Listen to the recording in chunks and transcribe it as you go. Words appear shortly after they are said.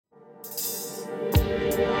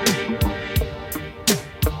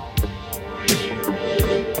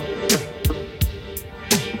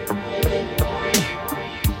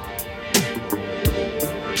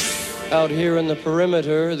Out here in the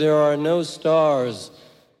perimeter, there are no stars.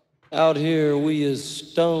 Out here, we is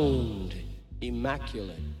stoned,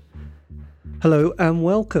 immaculate. Hello and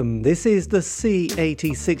welcome. This is the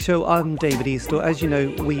C86 show. I'm David Eastaugh. As you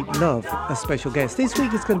know, we love a special guest. This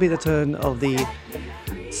week is going to be the turn of the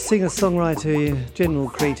singer-songwriter, general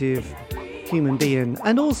creative human being,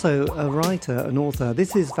 and also a writer, an author.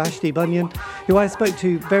 This is Vashti Bunyan, who I spoke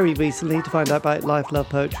to very recently to find out about life, love,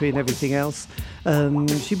 poetry and everything else.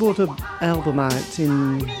 She brought an album out she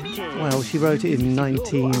wrote it in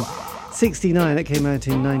 1969. It came out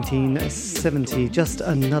in 1970, Just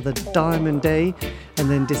Another Diamond Day, and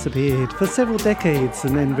then disappeared for several decades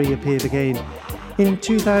and then reappeared again in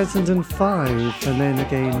 2005, and then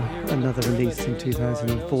again another release in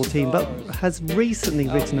 2014, but has recently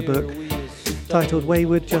written a book titled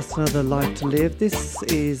Wayward, Just Another Life to Live. This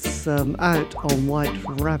is out on White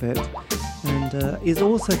Rabbit and is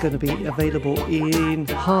also going to be available in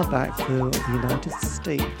hardback for the United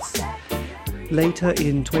States later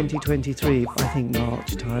in 2023, I think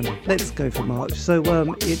March time. Let's go for March. So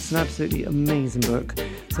it's an absolutely amazing book.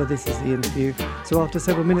 So this is the interview. So after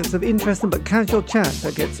several minutes of interesting but casual chat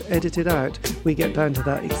that gets edited out, we get down to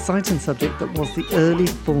that exciting subject that was the early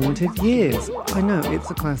formative years. I know, it's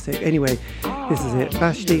a classic. Anyway, this is it.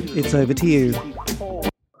 Vashti, it's over to you.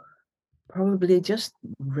 Probably just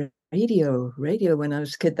radio when I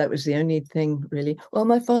was a kid. That was the only thing really. Well,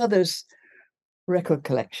 my father's record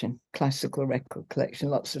collection, classical record collection,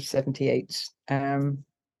 lots of 78s, and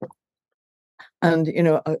you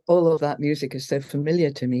know, all of that music is so familiar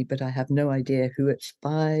to me, but I have no idea who it's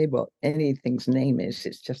by, what anything's name is.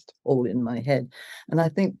 It's just all in my head. And I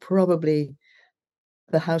think probably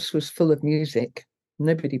the house was full of music.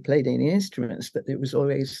 Nobody played any instruments, but it was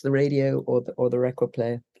always the radio or the record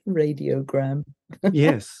player. Radiogram.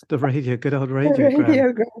 Yes, the radio, good old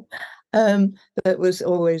radiogram. That was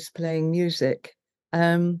always playing music.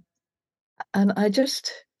 And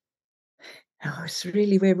it's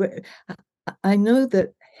really weird. I know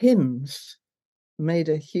that hymns made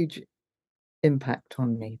a huge impact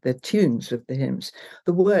on me, the tunes of the hymns,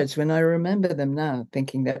 the words, when I remember them now,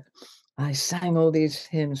 thinking that I sang all these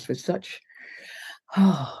hymns with such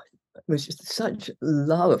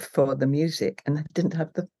love for the music, and I didn't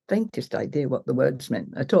have the faintest idea what the words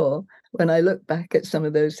meant at all. When I look back at some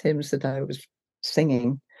of those hymns that I was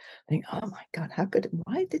singing, I think, oh my God,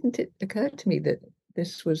 why didn't it occur to me that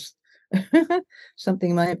this was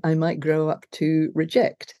something I might grow up to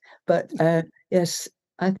reject? But yes,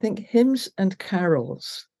 I think hymns and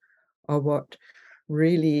carols are what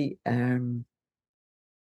really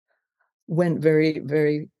went very,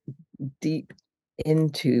 very deep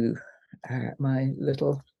into my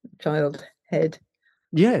little child head.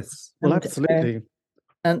 Yes, well, absolutely.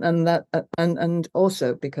 And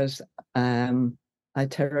also because I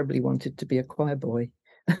terribly wanted to be a choir boy.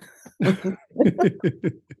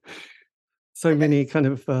 So many kind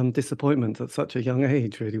of disappointments at such a young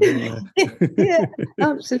age, really, weren't there? Yeah,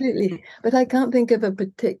 absolutely. But I can't think of a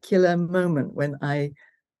particular moment when I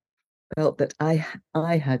felt that I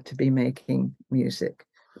had to be making music.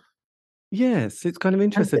 Yes, it's kind of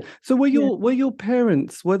interesting. So were your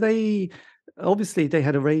parents, obviously they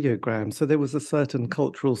had a radiogram, so there was a certain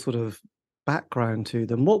cultural sort of background to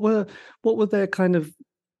them. What were their kind of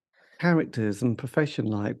characters and profession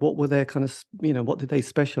like? What were their kind of, what did they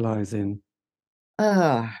specialize in?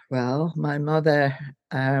 Well, my mother,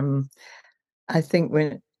 I think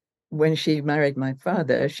when she married my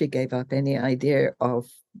father, she gave up any idea of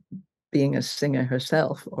being a singer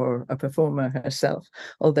herself or a performer herself,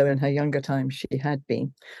 although in her younger time she had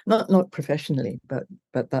been, not professionally, but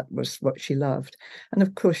that was what she loved. And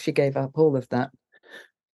of course she gave up all of that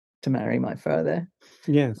to marry my father.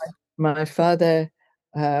 Yes. My father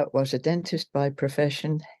was a dentist by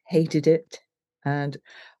profession, hated it, and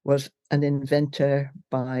was an inventor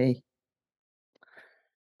by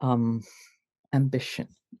ambition.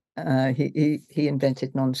 He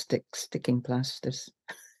invented non-stick sticking plasters.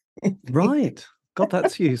 Right. God,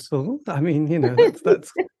 that's useful. I mean,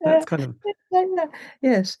 that's kind of.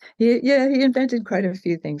 Yes. He invented quite a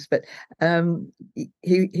few things, but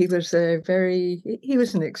he was he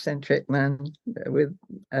was an eccentric man with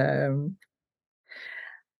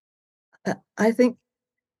I think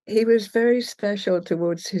he was very special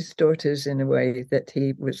towards his daughters in a way that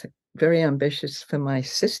he was very ambitious for my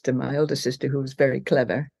sister, my older sister, who was very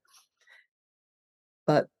clever,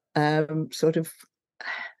 but sort of,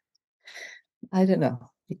 I don't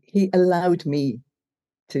know, he allowed me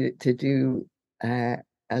to do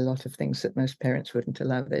a lot of things that most parents wouldn't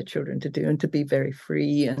allow their children to do, and to be very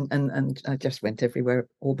free. And I just went everywhere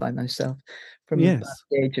all by myself from about Yes.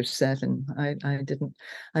 the age of 7.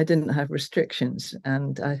 I didn't have restrictions,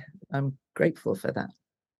 and I'm grateful for that.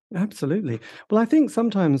 Absolutely. Well, I think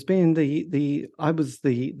sometimes being I was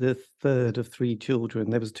the third of 3 children.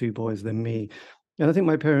 There was 2 boys, then me. And I think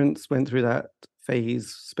my parents went through that phase,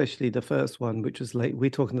 especially the first one, which was late. We're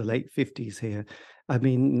talking the late 50s here. I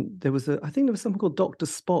mean, I think there was something called Dr.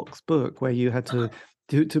 Spock's book where you had to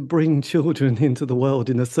bring children into the world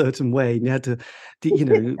in a certain way, and you had to,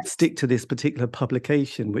 stick to this particular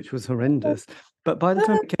publication, which was horrendous. But by the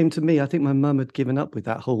time it came to me, I think my mum had given up with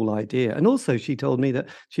that whole idea. And also she told me that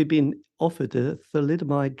she'd been offered a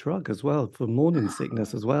thalidomide drug as well for morning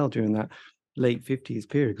sickness as well during that late 50s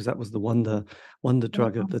period, because that was the wonder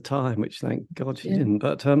drug at the time, which thank God she Yeah. didn't.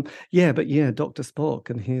 But Dr. Spock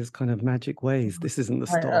and his kind of magic ways. This isn't the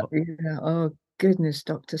start. Yeah. Oh goodness,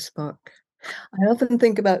 Dr. Spock. I often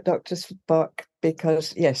think about Dr. Spock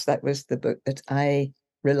because, yes, that was the book that I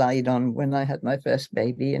relied on when I had my first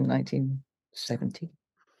baby in 1970.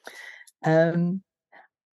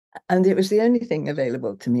 And it was the only thing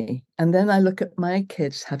available to me. And then I look at my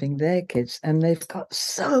kids having their kids, and they've got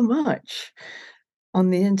so much on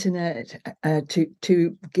the internet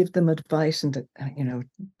to give them advice, and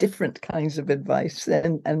different kinds of advice.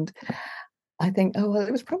 And I think, oh well,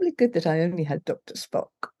 it was probably good that I only had Dr. Spock.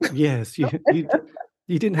 Yes, you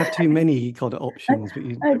didn't have too many kind of options,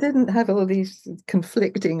 but I didn't have all these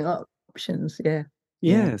conflicting options. Yeah.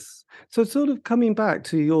 Yes. So sort of coming back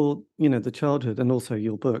to your, the childhood and also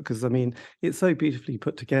your book, because I mean, it's so beautifully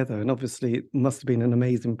put together, and obviously it must have been an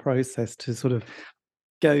amazing process to sort of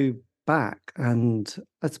go back and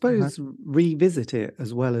I suppose revisit it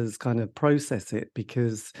as well as kind of process it,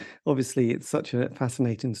 because obviously it's such a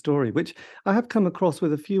fascinating story, which I have come across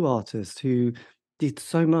with a few artists who did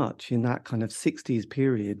so much in that kind of 60s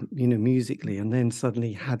period, musically, and then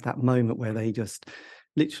suddenly had that moment where they just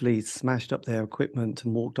literally smashed up their equipment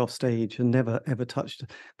and walked off stage and never ever touched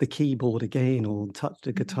the keyboard again or touched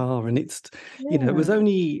a guitar. And it was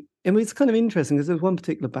kind of interesting because there was one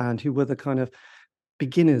particular band who were the kind of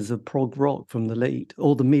beginners of prog rock from the late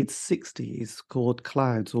or the mid 60s called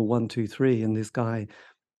Clouds or 123, and this guy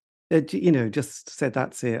just said,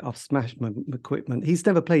 that's it, I've smashed my equipment. He's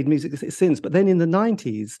never played music since. But then in the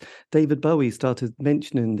 90s, David Bowie started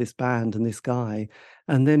mentioning this band and this guy,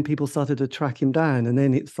 and then people started to track him down. And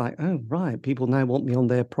then it's like, oh, right, people now want me on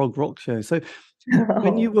their prog rock show. So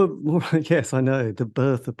when you were yes, I know, the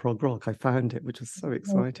birth of prog rock, I found it, which was so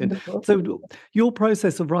exciting. So your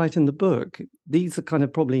process of writing the book, these are kind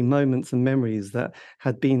of probably moments and memories that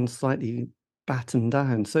had been slightly battened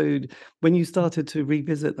down. So when you started to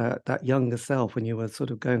revisit that younger self, when you were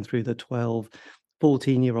sort of going through the 12,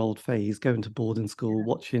 14-year-old phase, going to boarding school,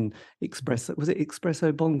 watching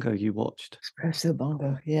Espresso Bongo you watched? Espresso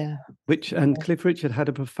Bongo, yeah. And Cliff Richard had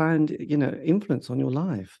a profound, influence on your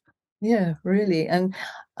life. Yeah, really. And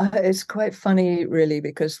it's quite funny, really,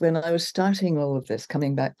 because when I was starting all of this,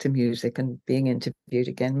 coming back to music and being interviewed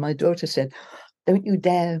again, my daughter said, "Don't you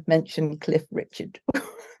dare mention Cliff Richard."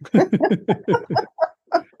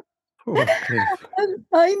 Poor Cliff.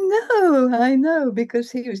 I know,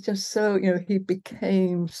 because he was just so, he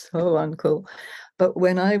became so uncool. But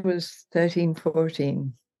when I was 13,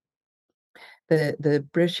 14, the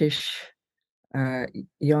British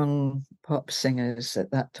young pop singers at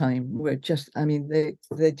that time were just, I mean, they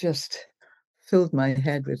just filled my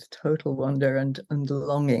head with total wonder and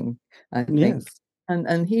longing, I think. Yes.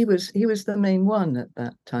 And he was the main one at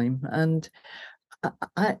that time. And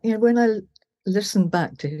I when I listened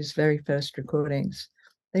back to his very first recordings,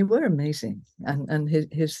 they were amazing. And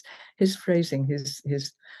his phrasing, his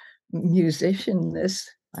musicianness,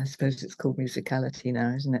 I suppose it's called musicality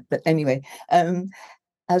now, isn't it? But anyway,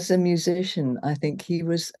 as a musician, I think he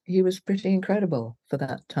was pretty incredible for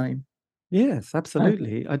that time. Yes,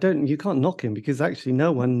 absolutely. You can't knock him, because actually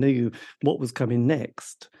no one knew what was coming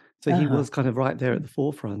next. So he was kind of right there at the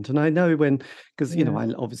forefront. And I know because I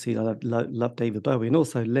love David Bowie, and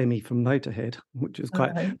also Lemmy from Motorhead, which was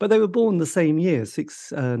but they were born the same year,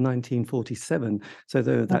 1947. So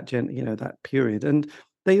they were that period. And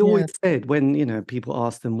they always said, when, people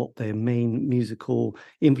asked them what their main musical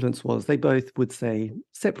influence was, they both would say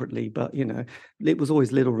separately, but, it was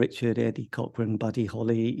always Little Richard, Eddie Cochran, Buddy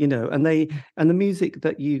Holly, and the music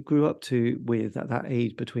that you grew up with at that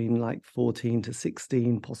age, between like 14 to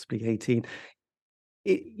 16, possibly 18,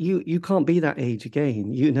 you can't be that age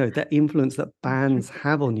again. That influence that bands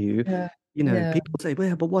have on you. People say,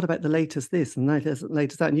 well, but what about the latest this and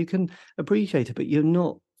latest that? And you can appreciate it, but you're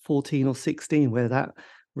not 14 or 16 where that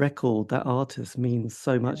record, that artist means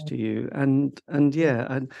so much Yeah. to you. And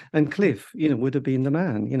yeah, and Cliff, would have been the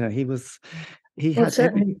man. He Well, had every.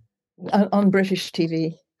 certainly on British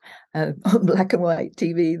TV, on black and white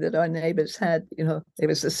TV that our neighbours had, it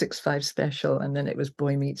was the 6-5 special, and then it was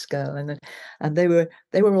Boy Meets Girl, and they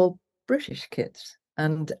were all British kids.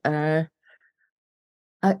 And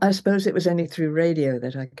I suppose it was only through radio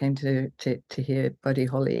that I came to hear Buddy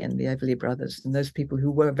Holly and the Everly Brothers and those people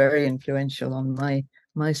who were very influential on my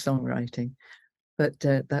songwriting. But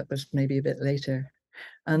that was maybe a bit later.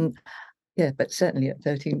 And yeah, but certainly at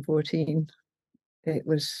 13, 14, it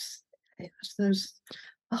was those,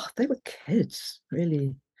 they were kids,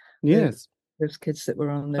 really. Yes. Those kids that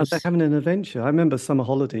were on And they're those. having an adventure. I remember Summer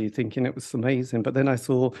Holiday thinking it was amazing, but then I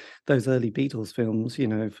saw those early Beatles films,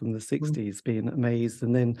 from the 60s being amazed,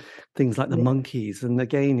 and then things like the Yeah. Monkees. And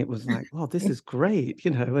again, it was like, oh, this is great,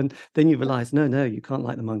 and then you realize, no, you can't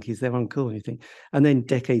like the Monkees, they're uncool. And you think, and then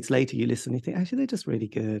decades later, you listen, and you think, actually, they're just really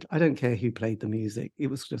good. I don't care who played the music. It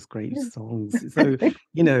was just great songs. So,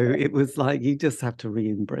 it was like, you just have to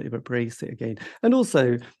embrace it again. And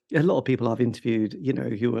also, a lot of people I've interviewed,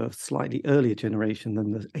 who are slightly earlier generation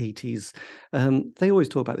than the 80s, they always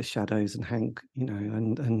talk about the Shadows and Hank,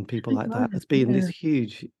 and people like that as being this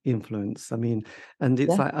huge influence. I mean, and it's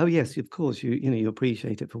Yeah. like, oh yes, of course, you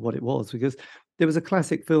appreciate it for what it was, because there was a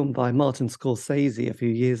classic film by Martin Scorsese a few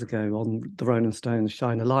years ago on the Rolling Stones,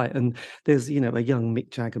 Shine a Light, and there's a young Mick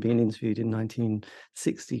Jagger being interviewed in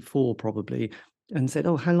 1964 probably, and said,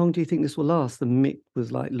 "Oh, how long do you think this will last?" And Mick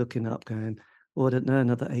was like looking up, going, "Oh, I don't know,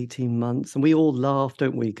 another 18 months." And we all laugh,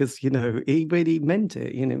 don't we? Because, he really meant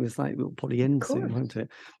it. It was like, "We'll probably end soon, Course. won't it?"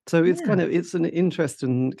 So Yeah. it's an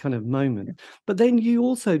interesting kind of moment. But then you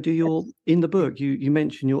also do in the book, you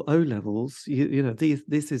mention your O levels.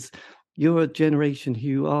 This is, you're a generation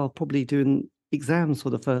who are probably doing exams for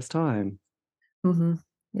the first time. Hmm.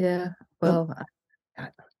 Yeah. Um, Well,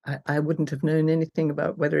 I wouldn't have known anything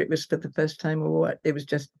about whether it was for the first time or what. It was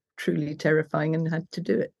just truly terrifying and had to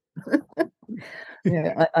do it.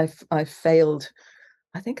 Yeah, I failed.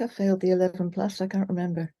 I think I failed the 11 plus. I can't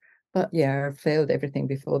remember, but yeah, I failed everything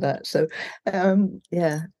before that. So,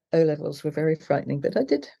 yeah, O levels were very frightening, but I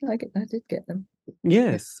did get them.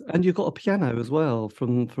 Yeah. yes, and you got a piano as well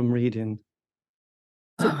from reading.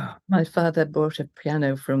 So My father bought a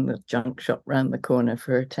piano from the junk shop round the corner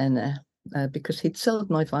for a tenner. Because he'd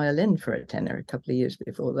sold my violin for a tenner a couple of years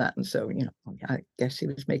before that, and so I guess he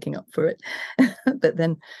was making up for it. but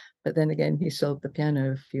then again, he sold the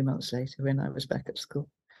piano a few months later when I was back at school.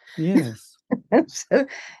 yes. So,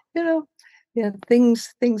 you know, yeah,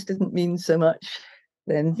 things didn't mean so much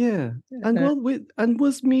then. Yeah, and Uh,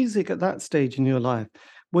 was music at that stage in your life,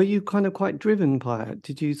 were you kind of quite driven by it?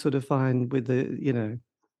 Did you sort of find with the,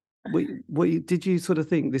 did you sort of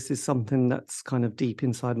think this is something that's kind of deep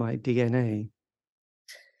inside my DNA?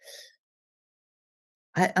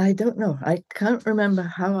 I don't know. I can't remember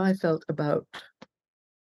how I felt about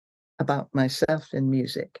myself in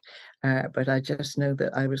music, but I just know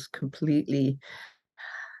that I was completely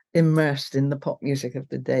immersed in the pop music of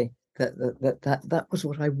the day. That was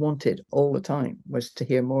what I wanted all the time, was to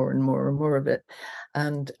hear more and more and more of it.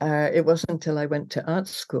 And it wasn't until I went to art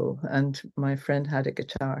school and my friend had a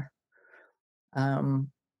guitar,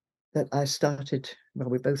 um, that I started. Well,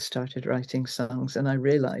 we both started writing songs, and I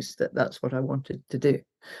realized that that's what I wanted to do.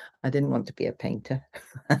 I didn't want to be a painter.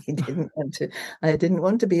 I didn't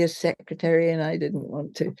want to be a secretary, and I didn't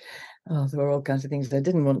want to. Oh, there were all kinds of things I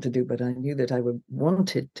didn't want to do, but I knew that I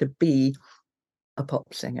wanted to be a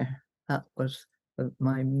pop singer. That was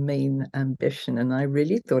my main ambition, and I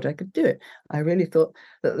really thought I could do it. I really thought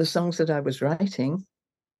that the songs that I was writing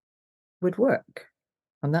would work.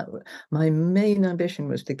 And my main ambition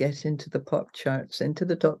was to get into the pop charts, into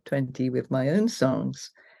the top 20 with my own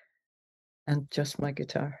songs and just my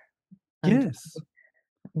guitar. And Yes.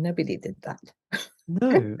 nobody did that.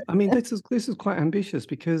 No, I mean, this is quite ambitious,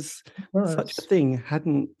 because It such a was. thing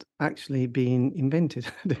hadn't actually been invented.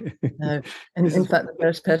 No. And This in is fact, the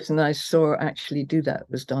first person I saw actually do that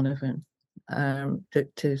was Donovan,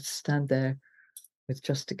 to stand there with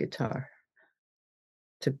just a guitar,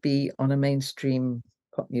 to be on a mainstream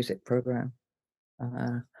pop music program.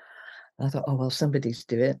 Uh, I thought, oh well, somebody's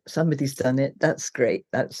do it. Somebody's done it. That's great.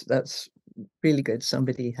 That's really good.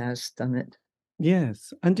 Somebody has done it.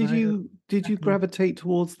 yes. And did I was you happy. gravitate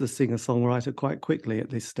towards the singer-songwriter quite quickly at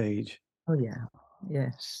this stage? Oh yeah,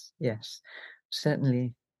 yes, yes,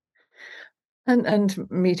 certainly.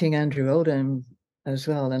 And meeting Andrew Oldham as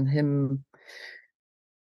well, and him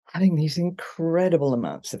having these incredible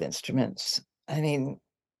amounts of instruments. I mean,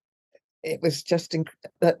 it was just an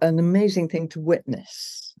amazing thing to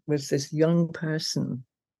witness. Was this young person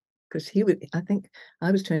because I think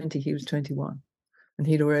I was 20, he was 21, and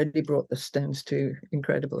he'd already brought the Stones to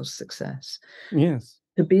incredible success. Yes.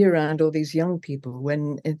 To be around all these young people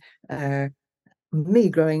when me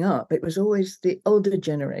growing up, it was always the older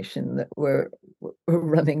generation that were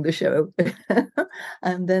running the show.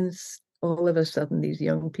 And then all of a sudden, these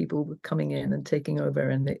young people were coming in and taking over,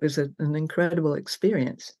 and it was an incredible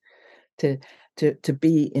experience to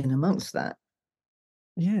be in amongst that.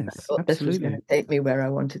 I Yes, thought this was going absolutely. to take me where I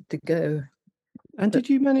wanted to go. And But did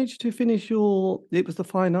you manage to finish it was the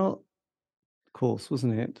fine art course,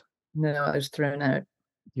 wasn't it? no, I was thrown out.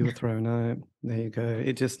 You were thrown out. There you go.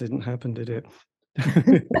 It just didn't happen, did it?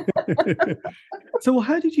 So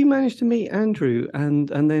how did you manage to meet Andrew and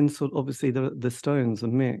then sort of obviously the Stones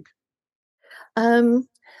and Mick? Um,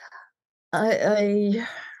 I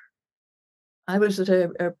I was at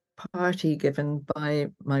a party given by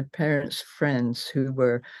my parents' friends who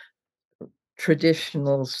were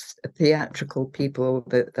traditional theatrical people.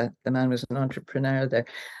 That the man was an entrepreneur.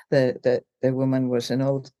 The woman was an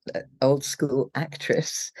old school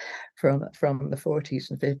actress from the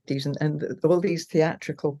 40s and 50s, and all these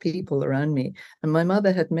theatrical people around me. And my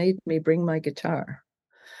mother had made me bring my guitar,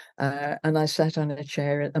 and I sat on a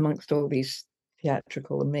chair amongst all these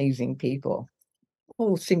theatrical amazing people.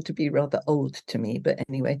 All seemed to be rather old to me, but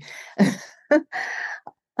anyway.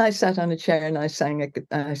 I sat on a chair and I sang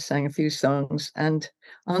a few songs, and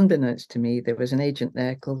unbeknownst to me, there was an agent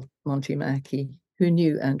there called Monty Mackey who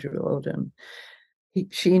knew Andrew Oldham.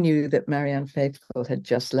 She knew that Marianne Faithfull had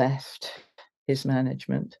just left his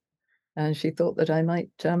management, and she thought that I might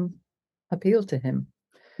appeal to him.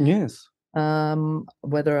 Yes.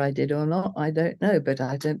 Whether I did or not, I don't know, but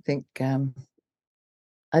I didn't think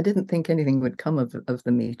anything would come of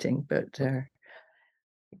the meeting. But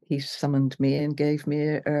he summoned me and gave me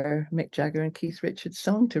a Mick Jagger and Keith Richards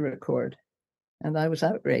song to record, and I was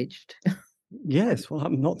outraged. Yes, well,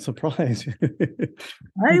 I'm not surprised.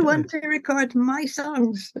 I And, want to record my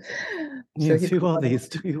songs. So yes, he who put are one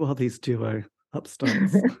these? Who are these duo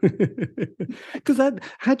upstarts? Because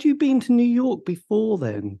had you been to New York before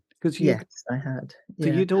then? Because Yes, I had. so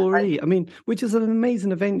Yeah. you'd already, I mean, which is an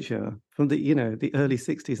amazing adventure from the early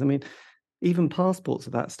 60s. I mean, even passports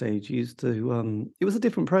at that stage used to, it was a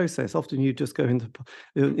different process. Often you'd just go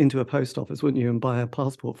into a post office, wouldn't you, and buy a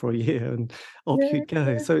passport for a year and off Yeah, you'd go.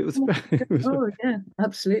 yeah. So it was it was Oh, yeah,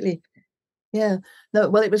 absolutely. Yeah. No,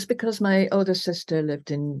 well, it was because my older sister lived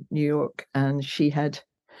in New York, and she had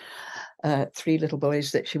 3 little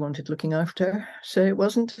boys that she wanted looking after. So it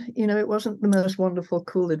wasn't the most wonderful,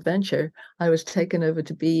 cool adventure. I was taken over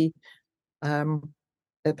to be um,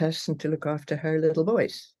 a person to look after her little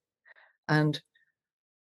boys. And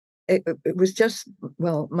it was just,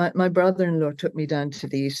 well, my brother-in-law took me down to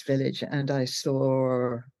the East Village, and I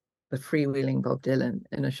saw the freewheeling Bob Dylan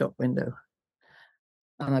in a shop window,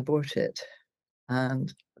 and I bought it.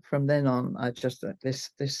 And from then on, I just thought,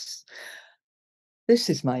 this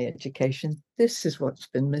is my education. This is what's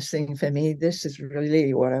been missing for me. This is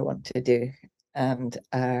really what I want to do. And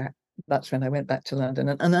that's when I went back to London.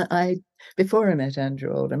 And I, before I met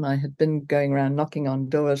Andrew Oldham, I had been going around knocking on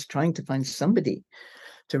doors, trying to find somebody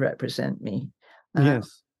to represent me.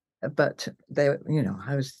 yes. But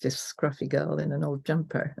I was this scruffy girl in an old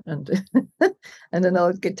jumper and and an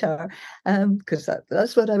old guitar, because that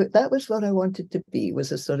was what I wanted to be,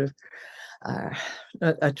 was a sort of uh,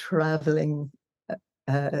 a traveling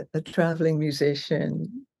a traveling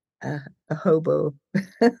musician, a hobo.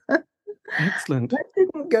 Excellent. That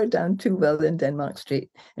didn't go down too well in Denmark Street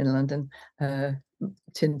in London, uh,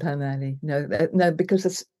 Tin Pan Alley. No, because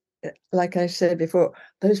it's like I said before,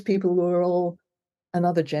 those people were all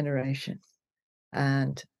another generation,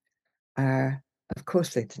 and uh, of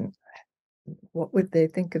course they didn't. What would they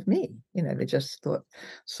think of me? They just thought,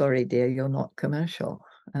 "Sorry, dear, you're not commercial,"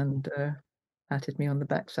 and patted me on the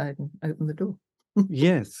backside and opened the door.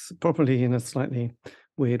 Yes, probably in a slightly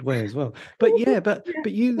weird way as well. But yeah, but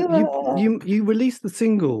you released the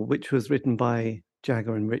single, which was written by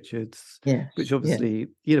Jagger and Richards, which Yes, yeah, obviously,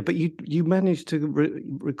 but you managed to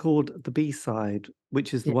record the B-side,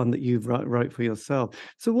 which is the yeah, one that you wrote for yourself.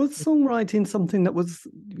 So was songwriting something that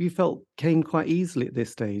you felt came quite easily at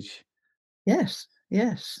this stage? yes,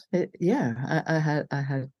 yes. Yeah, I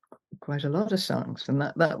had quite a lot of songs, and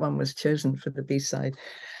that one was chosen for the B-side,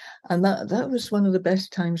 and that was one of the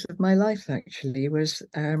best times of my life. Actually, was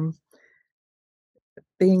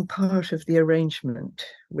being part of the arrangement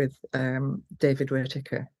with David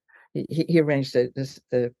Whittaker. He arranged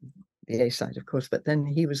the A side, of course, but then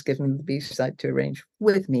he was given the B side to arrange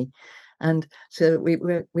with me, and so we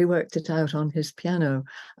worked it out on his piano,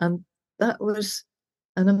 and that was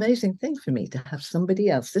an amazing thing for me to have somebody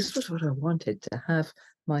else. This was what I wanted, to have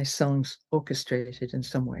my songs orchestrated in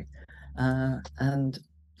some way. And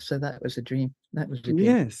so that was a dream. That was a dream.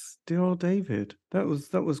 Yes, dear old David. That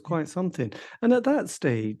was quite something. And at that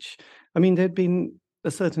stage, I mean, there'd been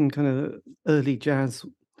a certain kind of early jazz,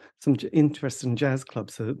 some interesting jazz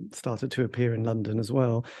clubs that started to appear in London as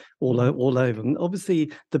well, all over. And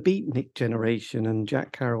obviously, the Beatnik generation and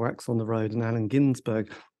Jack Kerouac's on the road and Allen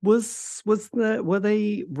Ginsberg were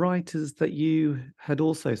they writers that you had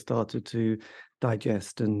also started to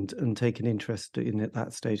digest and take an interest in at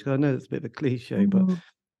that stage? 'Cause I know it's a bit of a cliche, but Mm,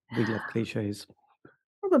 we love cliches.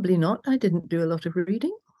 Probably not. I didn't do a lot of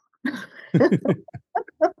reading.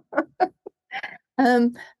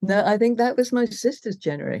 No, I think that was my sister's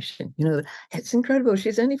generation. It's incredible.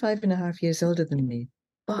 She's only 5.5 years older than me,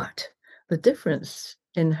 but the difference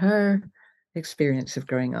in her experience of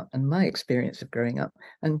growing up and my experience of growing up,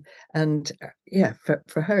 and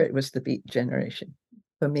for her it was the Beat generation.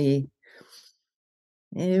 For me,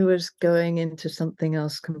 it was going into something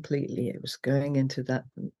else completely. It was going into that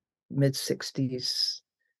mid-60s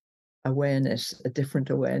awareness, a different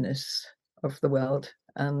awareness of the world.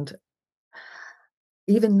 And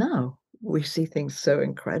even now, we see things so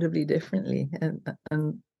incredibly differently,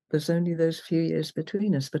 and there's only those few years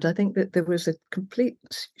between us. But I think that there was a complete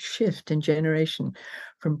shift in generation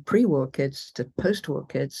from pre-war kids to post-war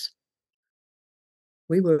kids.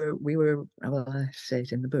 We were, well, I say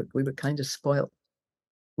it in the book, we were kind of spoilt.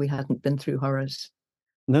 We hadn't been through horrors,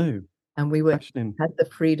 No, and we fascinating. had the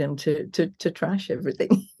freedom to trash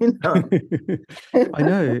everything, you know. I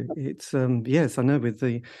know it's yes, I know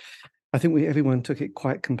I think everyone took it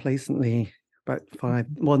quite complacently about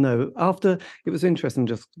well, no, after it was interesting,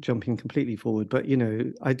 just jumping completely forward, but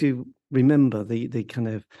I do remember the kind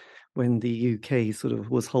of when the UK sort of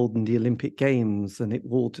was holding the Olympic Games and it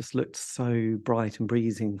all just looked so bright and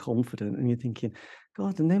breezy and confident, and you're thinking,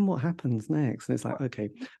 God, and then what happens next? And it's like, okay,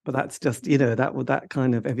 but that's just that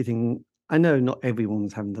kind of everything. I know not everyone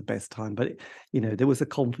was having the best time, but there was a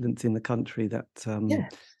confidence in the country that Yeah.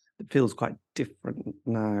 it feels quite different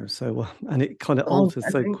now. So, and it kind of Oh, alters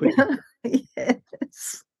I so think, quickly.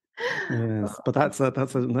 yes. Yes, but that's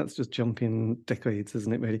just jumping decades,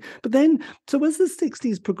 isn't it? Really. But then, so as the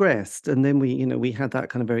 '60s progressed, and then we had that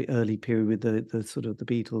kind of very early period with the sort of the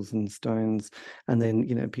Beatles and Stones, and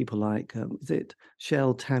then people like is it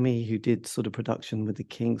Shel Tammy who did sort of production with the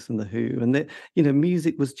Kinks and the Who, and that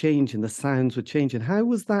music was changing, the sounds were changing. How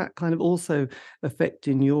was that kind of also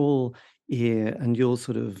affecting your ear and your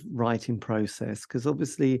sort of writing process? Because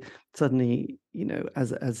obviously, suddenly,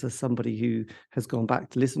 as somebody who has gone back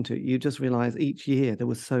to listen to it, you just realize each year there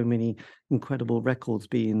were so many incredible records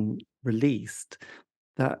being released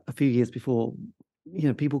that a few years before,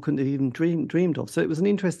 people couldn't have even dreamed of. So it was an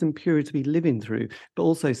interesting period to be living through, but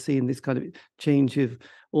also seeing this kind of change of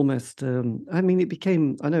almost, I mean, it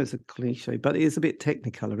became, I know it's a cliche, but it is a bit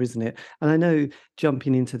technicolor, isn't it? And I know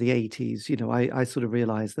jumping into the 80s, I sort of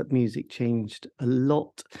realized that music changed a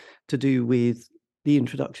lot to do with the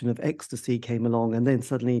introduction of ecstasy came along, and then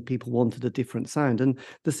suddenly people wanted a different sound. And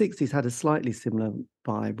the 60s had a slightly similar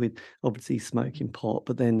vibe with obviously smoking pot,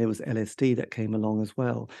 but then there was LSD that came along as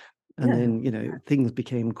well. And Yeah. then, things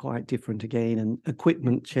became quite different again and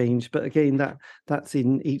equipment changed. But again, that's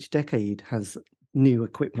in each decade has new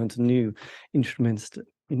equipment and new instruments.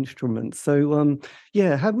 So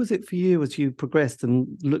yeah, how was it for you as you progressed and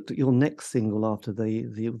looked at your next single after the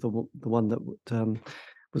one that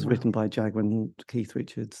was Well, written by Jagger and Keith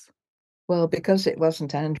Richards? well, because it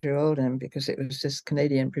wasn't Andrew Oldham, because it was this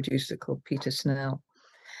Canadian producer called Peter Snell,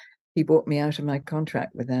 he bought me out of my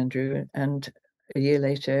contract with Andrew, and a year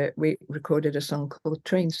later we recorded a song called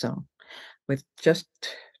Train Song with just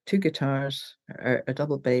two guitars, a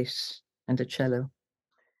double bass, and a cello.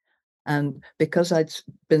 And because I'd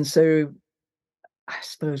been so, I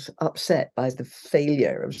suppose, upset by the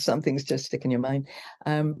failure of Something's Just Stick in Your Mind,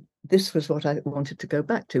 this was what I wanted to go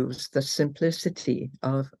back to, was the simplicity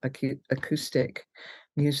of acoustic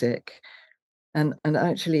music. And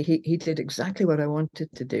actually he did exactly what I wanted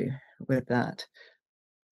to do with that.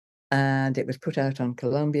 And it was put out on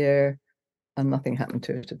Columbia, and nothing happened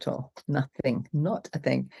to it at all. Nothing, not a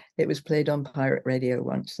thing. It was played on pirate radio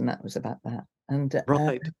once, and that was about that. And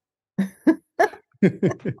Right.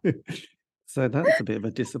 So that's a bit of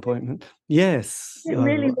a disappointment. Yes. it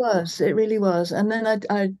really was. It really was. And then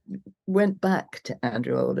I went back to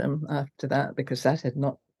Andrew Oldham after that, because that had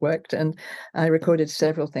not worked. And I recorded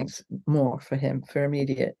several things more for him for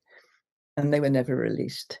immediate, and they were never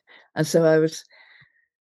released. And so I was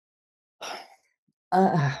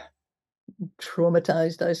uh,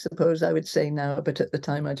 traumatized, I suppose I would say now. But at the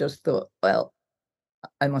time, I just thought, well,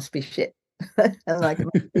 I must be shit. And I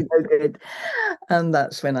must be no good. And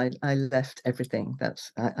that's when I left everything.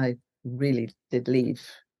 I really did leave,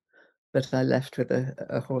 but I left with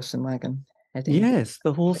a horse and wagon heading. Yes,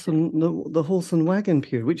 the horse and wagon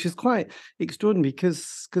period, which is quite extraordinary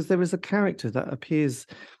because there is a character that appears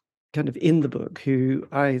kind of in the book who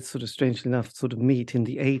I sort of strangely enough sort of meet in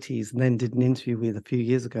the 80s and then did an interview with a few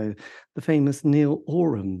years ago, the famous Neil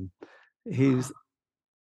Oram, who's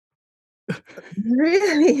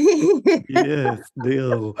Really? yes,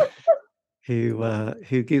 Neil,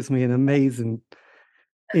 who gives me an amazing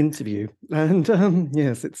interview. And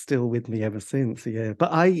yes, it's still with me ever since. Yeah.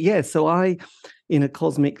 But so I, in a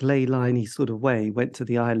cosmic ley liney sort of way, went to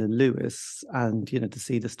the Island Lewis and, to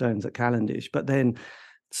see the Stones at Cavendish, but then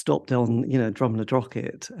stopped on, Drumna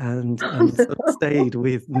Drocket and sort of stayed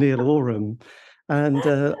with Neil Oram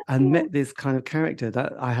and met this kind of character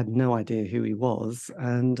that I had no idea who he was,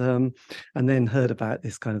 and then heard about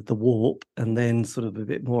this kind of the Warp, and then sort of a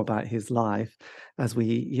bit more about his life as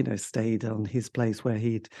we, stayed on his place where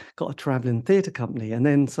he'd got a traveling theatre company. And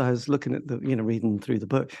then so I was looking at the, reading through the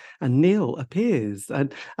book, and Neil appears,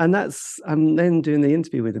 and that's then doing the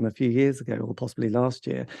interview with him a few years ago, or possibly last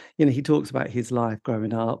year. He talks about his life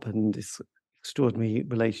growing up and this extraordinary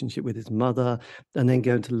relationship with his mother, and then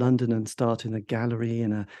going to London and starting a gallery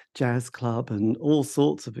and a jazz club and all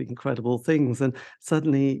sorts of incredible things. And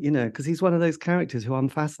suddenly, because he's one of those characters who I'm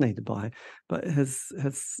fascinated by, but has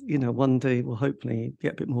one day will hopefully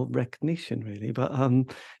get a bit more recognition, really. But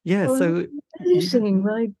yeah, Oh, so amazing!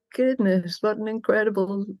 My goodness, what an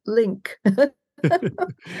incredible link!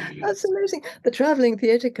 That's amazing. The traveling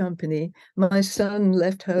theatre company. My son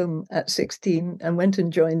left home at 16 and went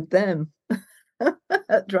and joined them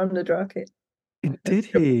at Drumna Drocket. did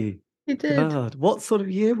he? He did. God, what sort of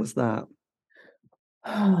year was that?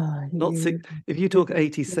 Oh, Not six. If you talk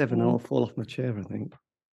 87, I'll fall off my chair, I think.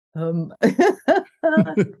 Well,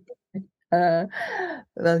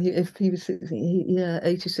 if he was 16, yeah,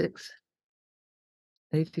 86,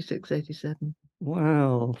 87.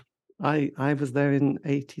 Wow. I was there in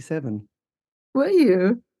 87. Were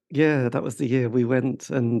you? Yeah, that was the year we went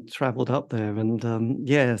and traveled up there, and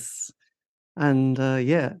yes. And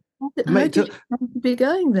yeah. How did you come to be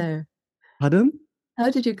going there? Pardon? How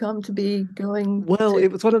did you come to be going? Well, it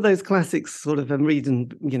was one of those classics, sort of,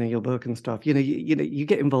 reading, your book and stuff. You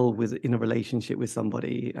get involved in a relationship with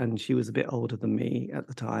somebody, and she was a bit older than me at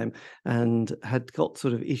the time, and had got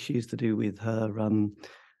sort of issues to do with her,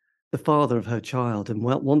 the father of her child, and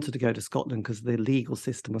wanted to go to Scotland because the legal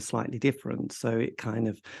system was slightly different. So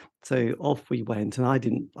off we went, and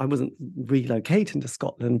I wasn't relocating to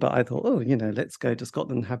Scotland, but I thought, oh, let's go to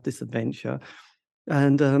Scotland and have this adventure.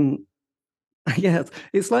 And yes,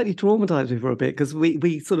 it slightly traumatized me for a bit because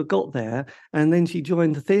we sort of got there, and then she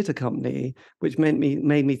joined the theatre company, which made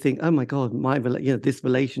me think, oh my God, this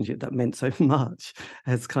relationship that meant so much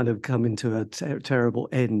has kind of come into a terrible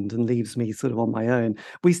end and leaves me sort of on my own.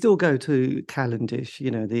 We still go to Cavendish,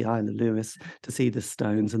 the Island Lewis, to see the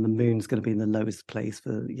Stones, and the moon's going to be in the lowest place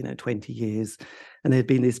for 20 years. And there'd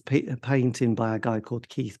been this painting by a guy called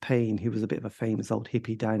Keith Payne, who was a bit of a famous old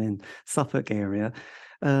hippie down in Suffolk area.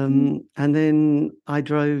 And then I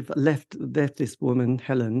left this woman,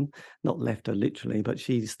 Helen, not left her literally, but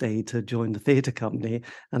she stayed to join the theatre company.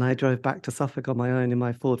 And I drove back to Suffolk on my own in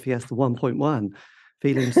my Ford Fiesta 1.1,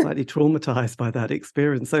 feeling slightly traumatized by that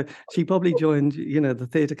experience. So she probably joined, the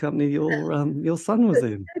theatre company your son was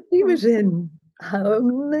in. He was in. How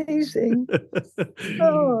amazing.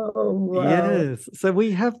 Oh, wow. Yes. So we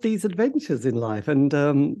have these adventures in life. And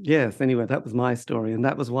yes, anyway, that was my story. And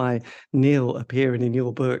that was why Neil appearing in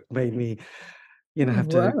your book made me, have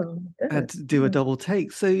to do a double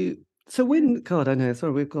take. So when, God, I know,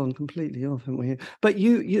 sorry, we've gone completely off, haven't we? But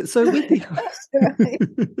so with the...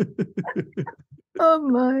 Oh,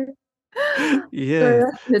 my. Yeah.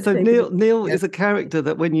 So Neil is a character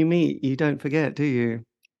that when you meet, you don't forget, do you?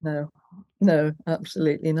 No,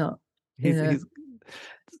 absolutely not.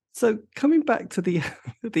 So coming back to the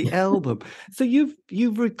album, so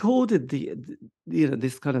you've recorded the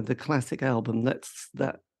this kind of the classic album that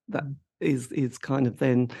is kind of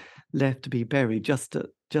then left to be buried, just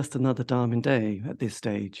another Diamond Day at this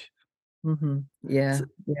stage. Mm-hmm. Yeah.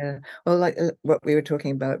 Well, like what we were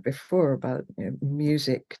talking about before about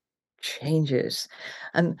music changes,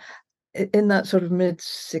 and in that sort of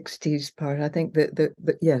mid-60s part, I think that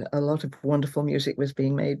a lot of wonderful music was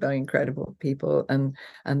being made by incredible people, and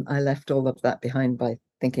I left all of that behind by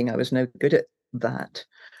thinking I was no good at that.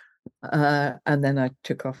 And then I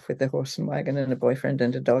took off with the horse and wagon and a boyfriend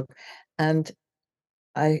and a dog, and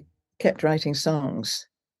I kept writing songs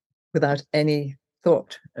without any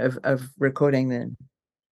thought of recording them.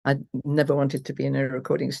 I never wanted to be in a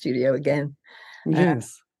recording studio again.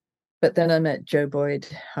 Yes. But then I met Joe Boyd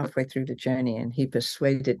halfway through the journey, and he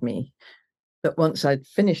persuaded me that once I'd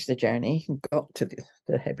finished the journey and got to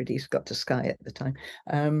the Hebrides, got to Skye at the time,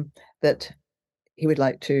 that he would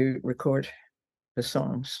like to record the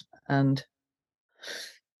songs. And it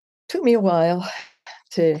took me a while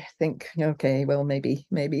to think, okay, well, maybe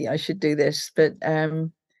I should do this. But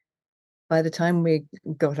by the time we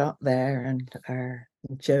got up there, and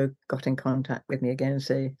Joe got in contact with me again and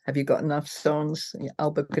say, have you got enough songs?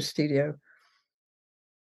 I'll book a studio.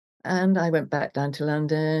 And I went back down to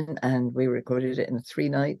London and we recorded it in 3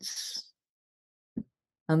 nights.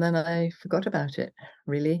 And then I forgot about it,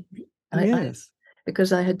 really. Yes.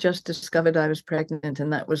 Because I had just discovered I was pregnant,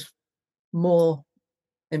 and that was more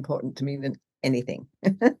important to me than anything.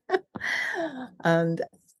 And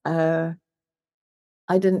I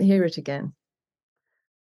didn't hear it again,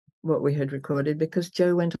 what we had recorded, because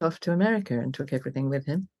Joe went off to America and took everything with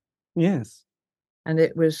him. Yes. And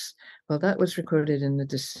it was, well, that was recorded in the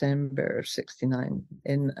December of 69.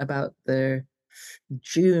 In about the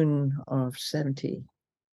June of 70,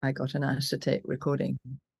 I got an acetate recording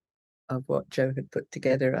of what Joe had put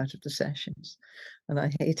together out of the sessions. And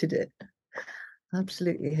I hated it,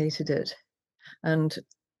 absolutely hated it. And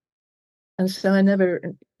so I never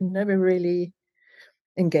really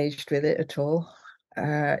engaged with it at all.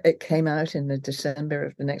 It came out in the December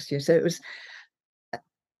of the next year. So it was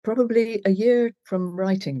probably a year from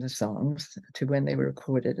writing the songs to when they were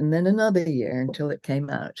recorded, and then another year until it came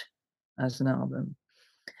out as an album.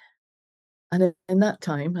 And in that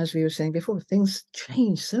time, as we were saying before, things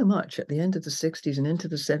changed so much at the end of the 60s and into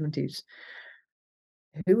the 70s.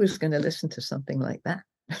 Who was going to listen to something like that?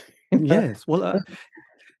 Yes. Well,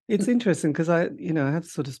 it's interesting because I have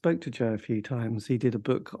sort of spoke to Joe a few times. He did a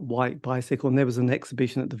book, White Bicycle, and there was an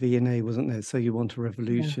exhibition at the V&A, wasn't there? So You Want a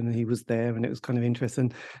Revolution, and he was there, and it was kind of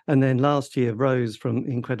interesting. And then last year, Rose from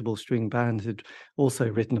Incredible String Band had also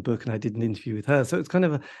written a book, and I did an interview with her. So it's kind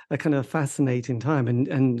of a kind of fascinating time,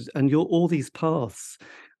 and all these paths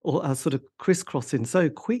are sort of crisscrossing so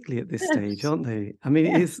quickly at this stage, aren't they? I mean,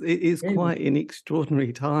 it is quite an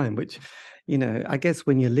extraordinary time, which, I guess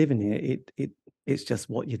when you're living it's just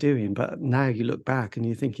what you're doing. But now you look back and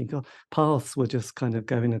you're thinking, God, paths were just kind of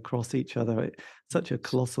going across each other at such a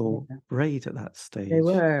colossal rate at that stage. They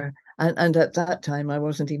were. And at that time, I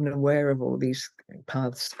wasn't even aware of all these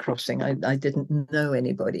paths crossing. I didn't know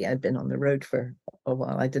anybody. I'd been on the road for a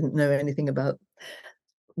while. I didn't know anything about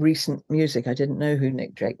recent music. I didn't know who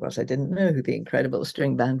Nick Drake was. I didn't know who the Incredible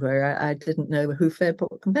String Band were. I didn't know who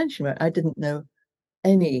Fairport Convention were. I didn't know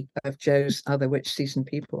any of Joe's other Witch Season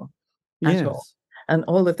people at all. And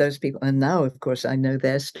all of those people, and now, of course, I know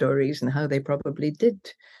their stories and how they probably did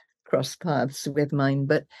cross paths with mine.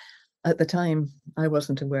 But at the time, I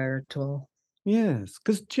wasn't aware at all. Yes,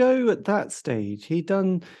 because Joe at that stage, he'd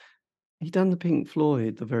done the Pink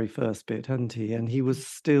Floyd, the very first bit, hadn't he? And he was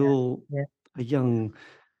still a young,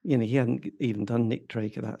 he hadn't even done Nick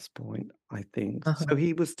Drake at that point, I think. So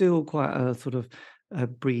he was still quite a sort of a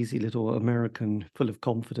breezy little American, full of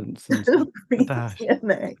confidence and dash.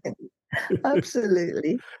 American.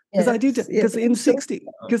 Absolutely. Because in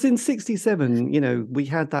 67, we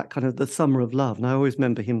had that kind of the summer of love. And I always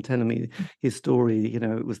remember him telling me his story,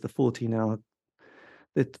 it was the 14-hour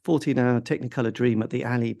Technicolor Dream at the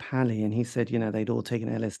Ali Pali, and he said, they'd all taken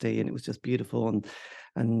LSD and it was just beautiful,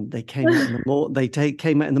 and they came out in the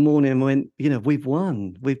came out in the morning and went, we've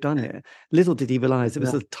won, we've done it. Little did he realize it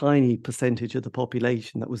was a tiny percentage of the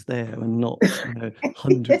population that was there, and not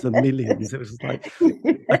hundreds of millions. It was like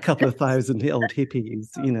a couple of thousand old hippies,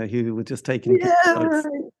 who were just taking pictures.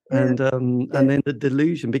 And then the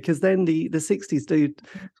delusion, because then the 60s do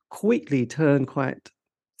quickly turn quite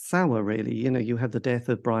sour, really. You had the death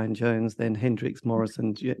of Brian Jones, then Hendrix,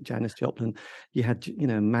 Morrison, Janis Joplin. You had,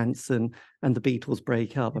 Manson, and the Beatles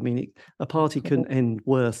break up. I mean, a party couldn't end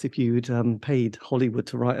worse if you'd paid Hollywood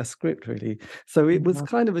to write a script, really. So it was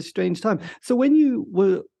kind of a strange time. So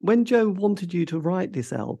when Joe wanted you to write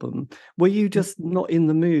this album, were you just not in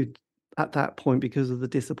the mood at that point because of the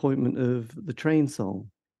disappointment of the Train song?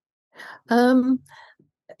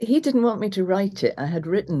 He didn't want me to write it. I had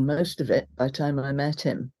written most of it by the time I met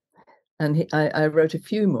him. And I wrote a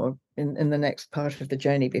few more in the next part of the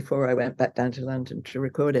journey before I went back down to London to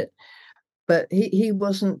record it. But he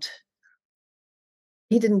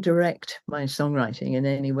didn't direct my songwriting in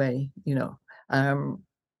any way,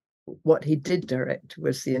 What he did direct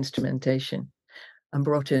was the instrumentation, and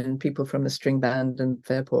brought in people from the string band and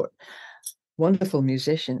Fairport, wonderful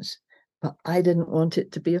musicians. But I didn't want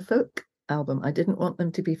it to be a folk album. I didn't want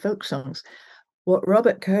them to be folk songs. what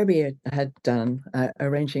Robert Kirby had done,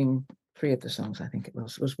 arranging 3 of the songs, I think it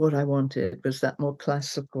was what I wanted, was that more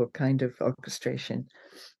classical kind of orchestration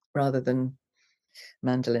rather than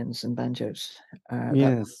mandolins and banjos. That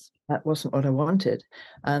Yes. that wasn't what I wanted.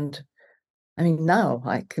 And I mean, now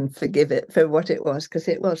I can forgive it for what it was, because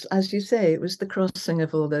it was, as you say, it was the crossing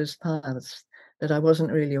of all those paths that I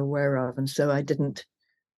wasn't really aware of. And so I didn't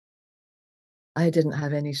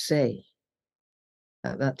have any say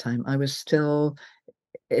at that time. I was still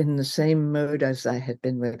in the same mode as I had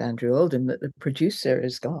been with Andrew Oldham, that the producer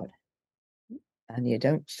is God. And you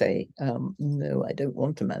don't say, no, I don't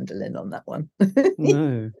want a mandolin on that one.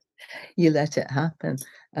 No. You let it happen.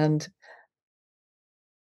 And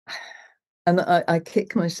I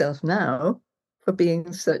kick myself now for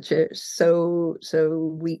being so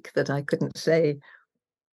weak that I couldn't say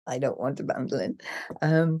I don't want a mandolin.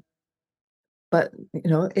 But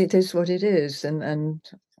it is what it is, and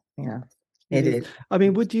yeah, It it is. is. I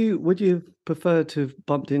mean, would you prefer to have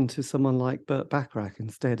bumped into someone like Burt Bacharach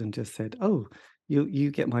instead and just said, "Oh, you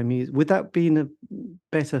get my music"? Would that been a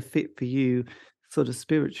better fit for you, sort of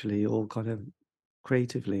spiritually or kind of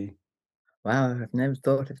creatively? Wow, I've never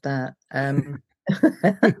thought of that.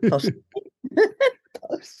 Possibly.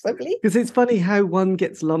 Possibly. Because it's funny how one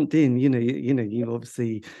gets lumped in. You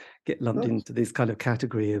obviously get lumped Course. into this kind of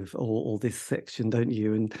category of or this section, don't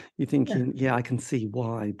you? And you're Yeah. thinking, yeah, I can see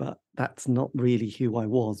why, but that's not really who I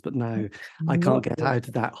was. But now I can't Not get what out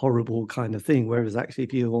of that horrible kind of thing. Whereas actually,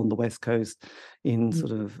 if you're on the West Coast in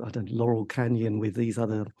sort of, I don't know, Laurel Canyon with these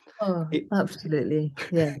other, Oh, it, absolutely.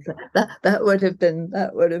 Yeah. That would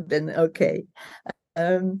have been okay.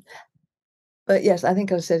 Um, but yes, I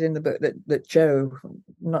think I said in the book that Joe,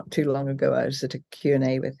 not too long ago, I was at a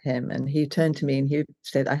Q&A with him, and he turned to me and he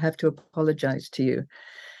said, I have to apologize to you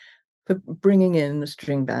for bringing in the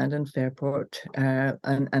string band and Fairport,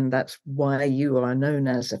 and that's why you are known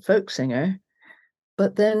as a folk singer.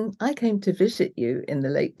 But then I came to visit you in the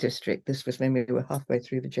Lake District. This was when we were halfway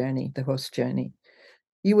through the journey, the horse journey.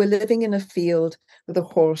 You were living in a field with a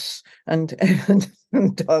horse and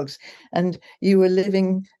dogs, and you were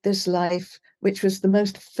living this life, which was the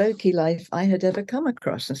most folky life I had ever come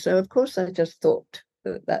across. And so, of course, I just thought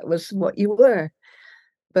that was what you were.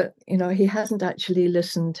 But, he hasn't actually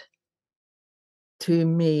listened to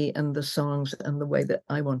me and the songs and the way that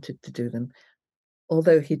I wanted to do them.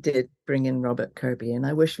 Although he did bring in Robert Kirby, and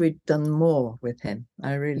I wish we'd done more with him.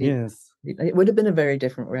 I really, yes, it would have been a very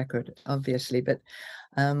different record, obviously, but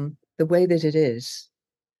the way that it is,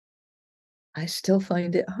 I still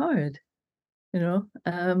find it hard, you know.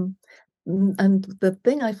 And the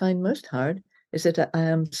thing I find most hard is that I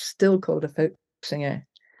am still called a folk singer.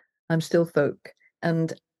 I'm still folk,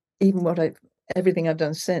 and even everything I've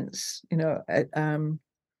done since,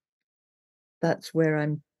 that's where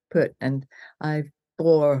I'm put, and I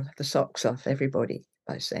bore the socks off everybody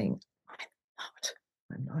by saying, not.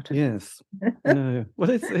 I'm not. yes. No, well,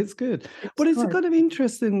 it's good. It's Well, it's hard. kind of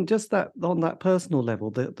interesting just that on that personal level,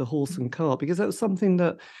 the horse and cart, because that was something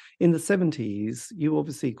that in the 70s, you were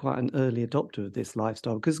obviously quite an early adopter of this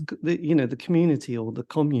lifestyle, because the community or the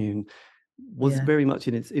commune was Yeah. very much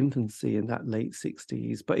in its infancy in that late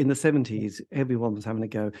 60s, but in the 70s, everyone was having a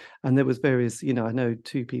go. And there was various, I know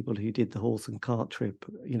two people who did the horse and cart trip,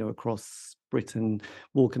 across Britain,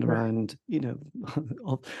 walking Right. around,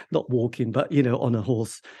 not walking, but, on a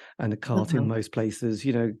horse and a cart in Uh-huh. most places,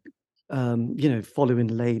 following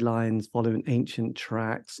ley lines, following ancient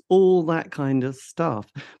tracks, all that kind of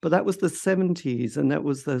stuff. But that was the 70s, and that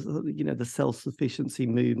was the self-sufficiency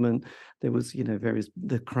movement. There was,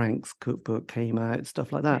 the Cranks cookbook came out,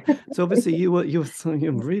 stuff like that. So obviously you're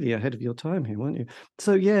really ahead of your time here, weren't you?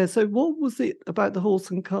 So yeah, so what was it about the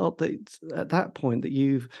horse and cart that at that point that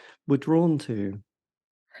you were drawn to?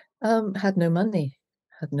 Had no money.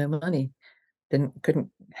 Had no money. Couldn't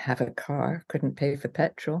have a car, couldn't pay for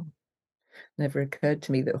petrol. Never occurred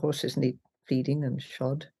to me that horses need feeding and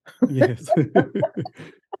shod. Yes.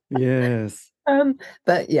 Yes.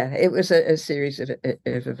 But yeah, it was a series of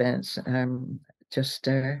events. Just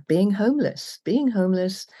being homeless. Being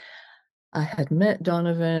homeless. I had met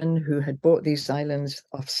Donovan, who had bought these islands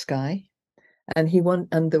off Skye, and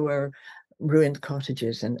there were ruined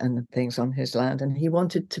cottages and things on his land, and he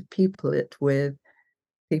wanted to people it with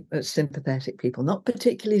sympathetic people, not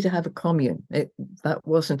particularly to have a commune. That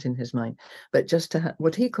wasn't in his mind, but just to have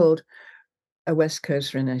what he called a West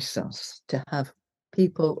Coast Renaissance, to have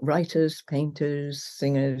people, writers, painters,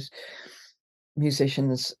 singers,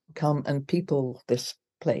 musicians come and people this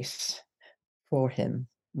place for him,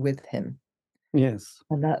 with him. Yes.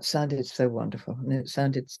 And that sounded so wonderful. And it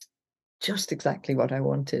sounded just exactly what I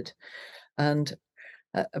wanted. And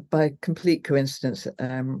by complete coincidence,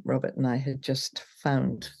 Robert and I had just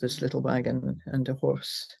found this little wagon and a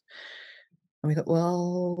horse. And we thought,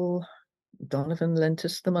 well, Donovan lent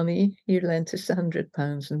us the money. He lent us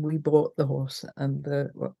 £100, and we bought the horse and the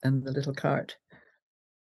little cart.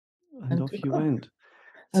 And off took you off. went.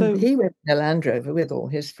 And So he went in a Land Rover with all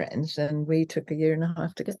his friends, and we took a year and a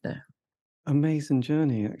half to get there. amazing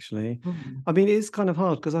journey, actually. Mm. I mean, it's kind of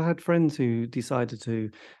hard because I had friends who decided to,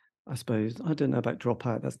 I suppose, I don't know about drop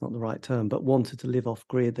out, that's not the right term, but wanted to live off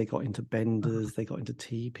grid. They got into benders, they got into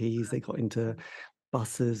TPs, they got into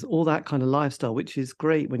buses, all that kind of lifestyle, which is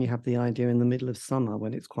great when you have the idea in the middle of summer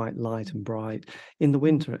when it's quite light and bright. In the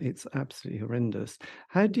winter, it's absolutely horrendous.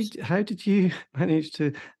 How did you manage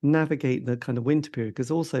to navigate the kind of winter period? Because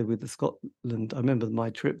also with the Scotland, I remember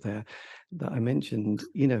my trip there that I mentioned,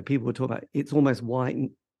 you know, people were talking about it's almost white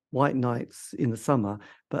nights in the summer,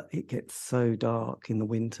 but it gets so dark in the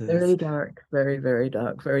winters. Very dark, very, very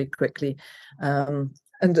dark, very quickly.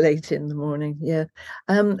 And late in the morning. Yeah.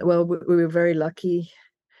 Well, we were very lucky.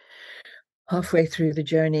 Halfway through the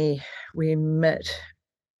journey, we met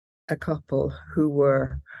a couple who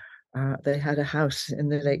were, they had a house in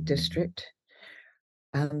the Lake District,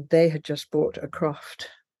 and they had just bought a croft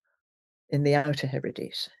in the Outer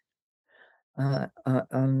Hebrides, on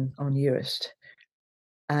Uist.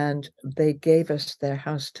 And they gave us their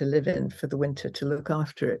house to live in for the winter, to look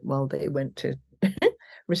after it while they went to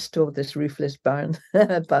restore this roofless barn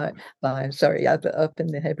sorry, up in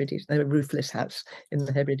the Hebrides, a roofless house in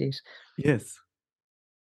the Hebrides. Yes.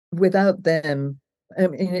 Without them, I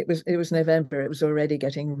mean, it was November. It was already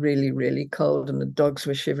getting really, really cold, and the dogs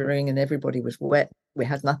were shivering, and everybody was wet. We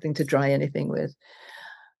had nothing to dry anything with,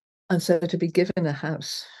 and so to be given a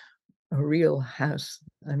house, a real house.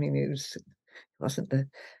 I mean, wasn't the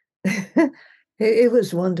it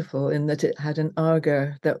was wonderful in that it had an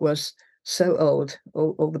Arger that was so old.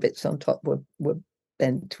 All the bits on top were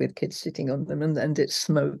bent with kids sitting on them, and it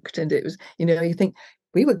smoked, and it was, you know, you think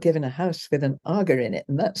we were given a house with an Arger in it,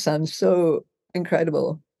 and that sounds so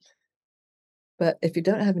incredible. But if you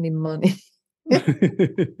don't have any money,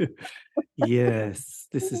 Yes,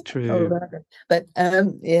 this is oh, true. but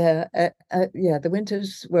yeah, the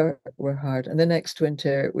winters were hard, and the next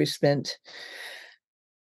winter we spent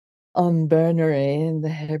on Berneray in the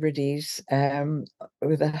Hebrides, in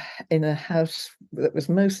a house that was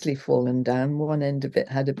mostly fallen down. One end of it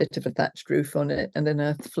had a bit of a thatched roof on it and an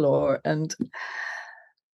earth floor, and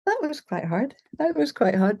that was quite hard.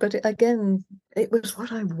 But again, it was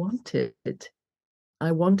what I wanted.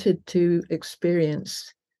 I wanted to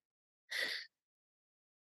experience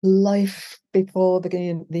life before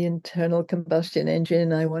the internal combustion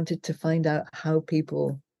engine. I wanted to find out how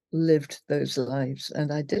people lived those lives,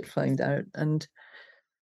 and I did find out, and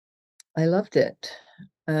I loved it.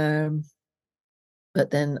 But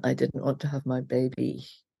then I didn't want to have my baby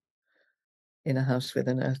in a house with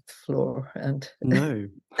an earth floor, and No.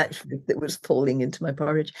 actually it was falling into my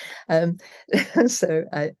porridge. So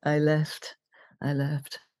I left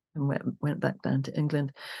and went back down to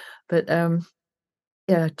England. But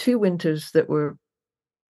yeah, 2 winters that were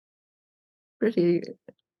pretty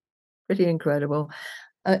incredible.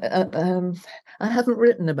 I haven't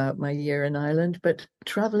written about my year in Ireland, but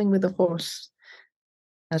traveling with a horse,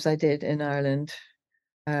 as I did in Ireland,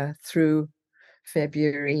 through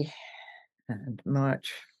February and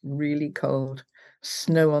March, really cold,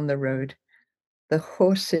 snow on the road, the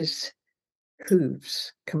horses'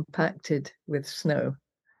 hooves compacted with snow,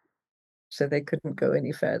 so they couldn't go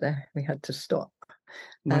any further. We had to stop.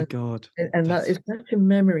 My God. And that is such a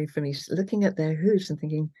memory for me, looking at their hooves and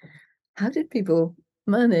thinking, how did people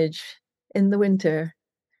manage in the winter?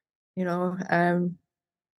 You know,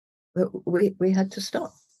 we had to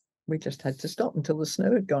stop. We just had to stop until the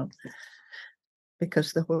snow had gone,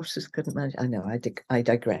 because the horses couldn't manage. I know, I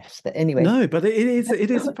digress. But anyway. No, but it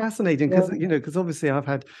is fascinating because, Yeah. you know, because obviously I've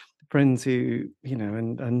had friends who, you know,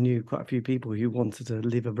 and knew quite a few people who wanted to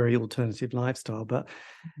live a very alternative lifestyle. But,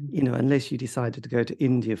 you know, unless you decided to go to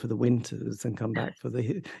India for the winters and come back for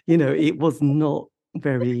the, you know, it was not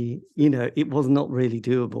very, you know, it was not really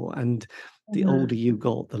doable. And the older you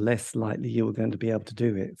got, the less likely you were going to be able to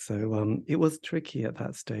do it. So it was tricky at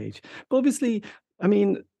that stage. But obviously, I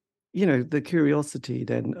mean, you know, the curiosity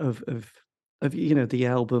then of you know, the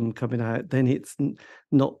album coming out, then it's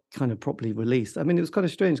not kind of properly released. I mean, it was kind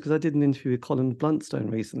of strange because I did an interview with Colin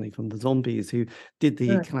Bluntstone recently from the Zombies, who did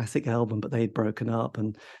the Right. classic album, but they'd broken up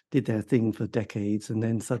and did their thing for decades. And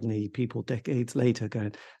then suddenly people decades later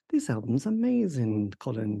going, this album's amazing,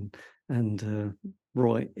 Colin. and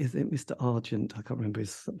Roy, is it Mr. Argent? I can't remember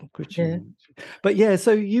his Yeah. Christian. But yeah,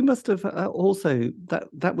 so you must have also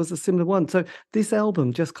that was a similar one. So this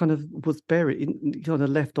album just kind of was buried, kind of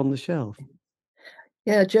left on the shelf.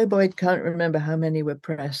 Yeah, Joe Boyd can't remember how many were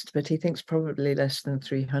pressed, but he thinks probably less than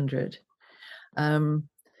 300.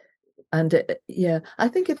 And yeah, I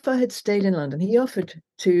think if I had stayed in London, he offered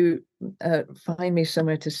to find me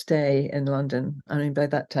somewhere to stay in London. I mean, by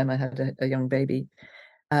that time I had a young baby.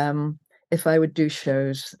 If I would do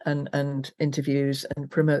shows and interviews and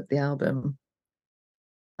promote the album.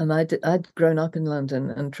 And I'd grown up in London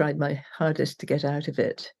and tried my hardest to get out of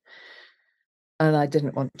it. And I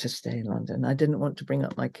didn't want to stay in London. I didn't want to bring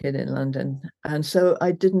up my kid in London. And so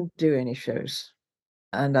I didn't do any shows.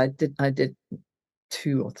 And I did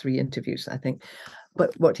 2 or 3 interviews, I think.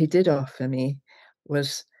 But what he did offer me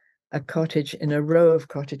was a cottage in a row of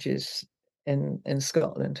cottages in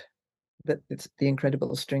Scotland that the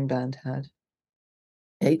Incredible String Band had.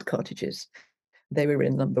 8 cottages. They were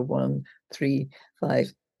in number 1, 3,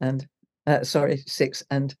 5, and 6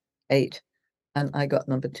 and 8. And I got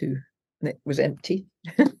number 2. And it was empty.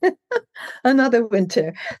 Another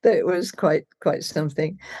winter that was quite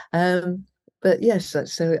something. But yes,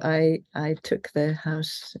 so I took the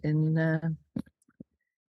house in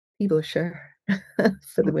Peeblesshire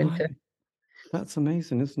for the winter. Right. That's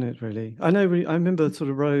amazing, isn't it, really? I know, I remember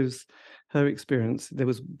sort of Rose, her experience. There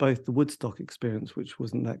was both the Woodstock experience, which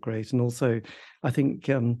wasn't that great, and also I think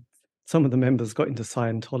some of the members got into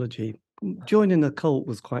Scientology. Joining a cult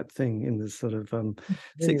was quite a thing in the sort of Really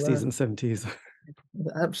 60s was. and 70s.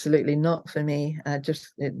 Absolutely not for me.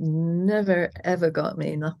 It never ever got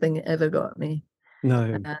me. Nothing ever got me.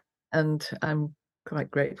 No, And I'm quite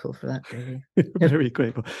grateful for that, really. very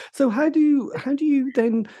grateful. So how do you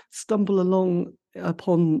then stumble along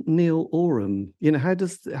upon Neil Oram? You know, how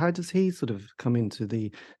does he sort of come into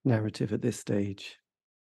the narrative at this stage?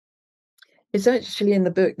 It's actually in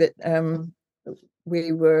the book that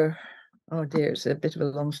we were, oh dear, it's a bit of a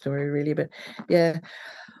long story, really, but yeah.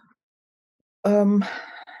 How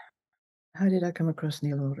did I come across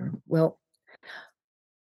Neil Oram? Well,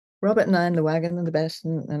 Robert and I and the wagon and the best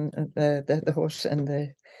and the horse and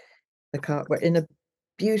the cart were in a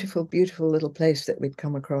beautiful, beautiful little place that we'd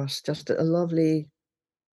come across, just a lovely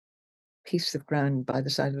piece of ground by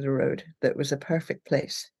the side of the road that was a perfect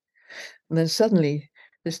place. And then suddenly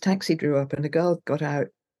this taxi drew up and a girl got out,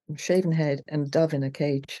 shaven head and dove in a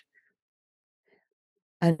cage.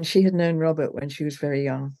 And she had known Robert when she was very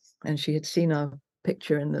young, and she had seen our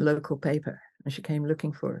picture in the local paper, and she came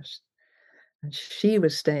looking for us. And she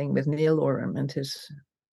was staying with Neil Oram and his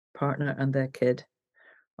partner and their kid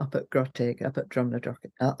up at Grottig, up at Grottig.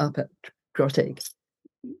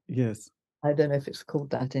 Yes. I don't know if it's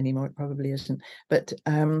called that anymore. It probably isn't. But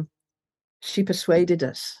she persuaded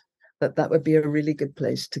us that that would be a really good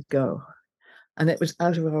place to go. And it was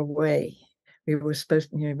out of our way. We were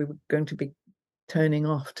we were going to be turning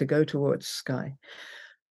off to go towards Skye.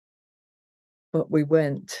 But we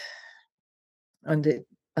went, and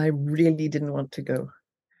I really didn't want to go.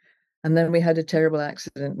 And then we had a terrible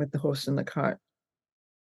accident with the horse and the cart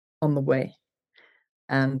on the way.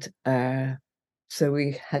 And so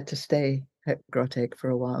we had to stay at Grottig for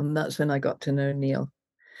a while. And that's when I got to know Neil.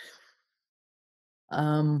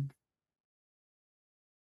 And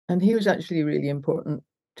he was actually really important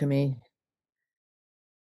to me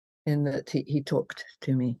in that he talked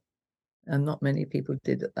to me. And not many people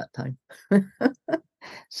did at that time.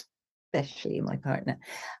 Especially my partner.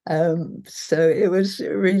 So it was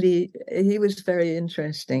really, he was very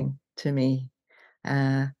interesting to me.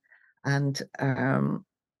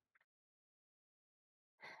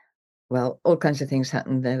 Well, all kinds of things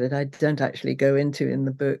happened there that I don't actually go into in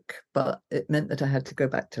the book, but it meant that I had to go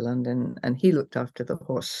back to London, and he looked after the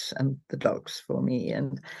horse and the dogs for me.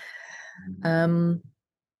 And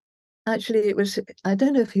actually, I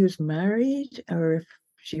don't know if he was married or if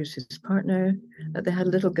she was his partner. They had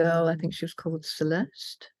a little girl, I think she was called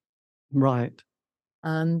Celeste. Right.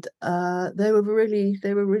 And they were really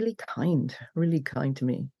kind to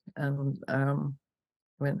me.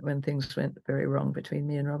 When things went very wrong between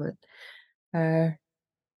me and Robert. And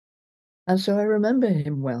so I remember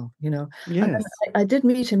him well, you know. And Yes. I did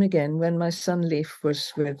meet him again when my son Leif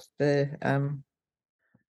was with the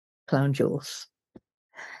Clown Jewels.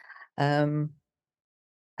 And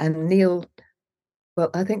Neil,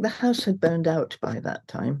 well, I think the house had burned out by that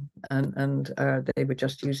time, and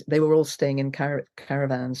they were all staying in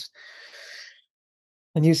caravans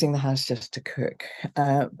and using the house just to cook.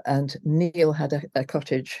 And Neil had a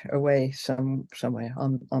cottage away somewhere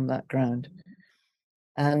on that ground.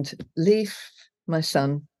 And Leif, my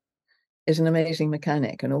son, is an amazing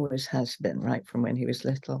mechanic and always has been, right from when he was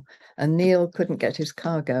little. And Neil couldn't get his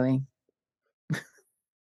car going.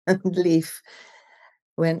 And Leaf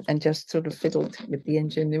went and just sort of fiddled with the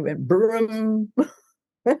engine. It went brum.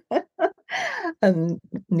 And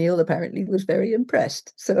Neil apparently was very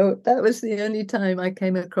impressed. So that was the only time I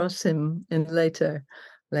came across him in later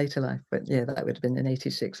life. But yeah, that would have been in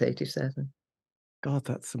 86, 87. God,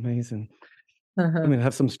 that's amazing. Uh-huh. I'm going to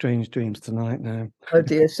have some strange dreams tonight now. Oh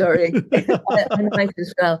dear, sorry. I might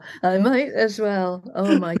as well. I might as well.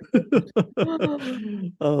 Oh my goodness.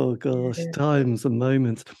 Oh gosh, Yeah. times and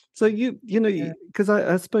moments. So you know, Yeah. because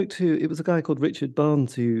I spoke to, it was a guy called Richard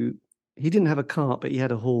Barnes who, he didn't have a cart, but he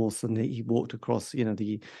had a horse, and he walked across, you know,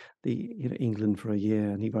 the England for a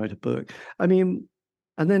year, and he wrote a book. I mean,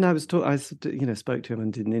 and then I spoke to him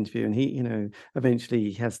and did an interview, and he, you know, eventually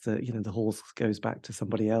he has to, you know, the horse goes back to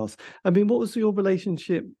somebody else. I mean, what was your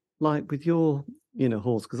relationship like with your, you know,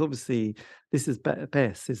 horse? Because obviously this is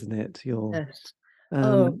Bess, isn't it? Your Yes.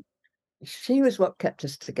 Oh, um, she was what kept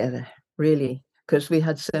us together, really, because we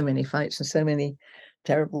had so many fights and so many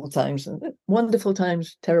terrible times and wonderful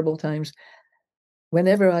times, terrible times.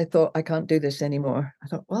 Whenever I thought I can't do this anymore, I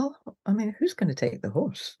thought, well, I mean, who's going to take the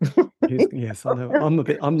horse? yes, I know. I'm the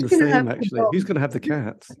Who's gonna have same the actually. Who's dog? going to have the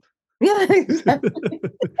cats? Yeah, exactly.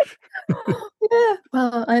 Yeah,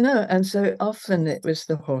 well, I know. And so often it was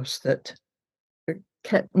the horse that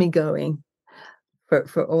kept me going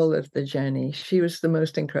for all of the journey. She was the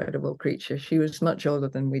most incredible creature. She was much older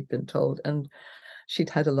than we'd been told, and she'd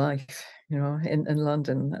had a life, you know, in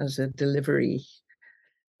London as a delivery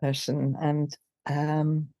person. And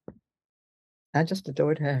I just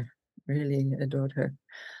adored her, really adored her.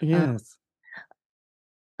 Yes.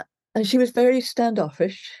 And she was very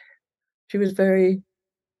standoffish. She was very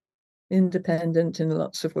independent in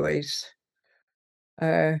lots of ways.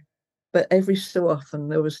 But every so often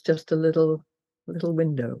there was just a little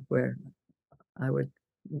window where I would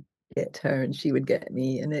get her and she would get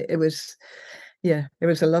me. And it was, yeah, it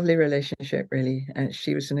was a lovely relationship, really. And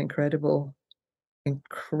she was an incredible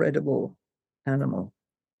animal.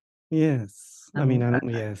 Yes. I mean,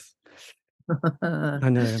 yes. Yeah. I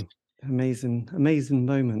know. Amazing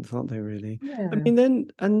moments, aren't they, really? I Yeah. mean,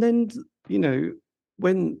 then, you know,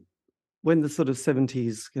 when the sort of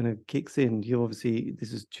 70s, you know, kicks in, you obviously,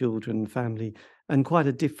 this is children, family, and quite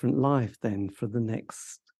a different life then for the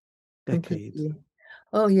next decade. Completely.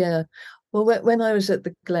 Oh yeah. Well, when I was at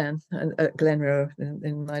the Glen, at Glenroe,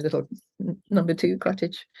 in my little number 2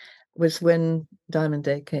 cottage, was when Diamond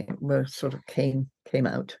Day came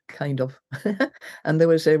out, kind of. And there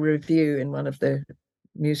was a review in one of the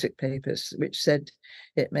music papers which said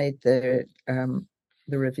it made the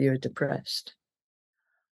reviewer depressed.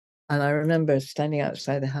 And I remember standing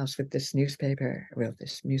outside the house with this music paper,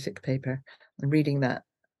 and reading that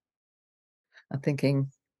and thinking,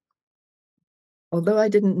 although I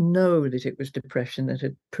didn't know that it was depression that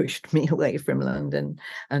had pushed me away from London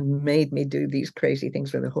and made me do these crazy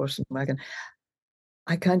things with a horse and wagon,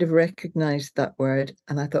 I kind of recognized that word,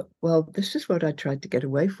 and I thought, well, this is what I tried to get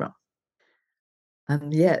away from.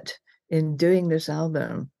 And yet, in doing this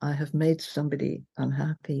album, I have made somebody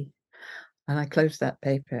unhappy. And I closed that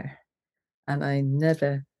paper, and I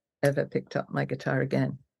never, ever picked up my guitar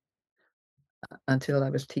again until I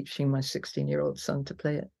was teaching my 16-year-old son to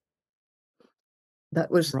play it. That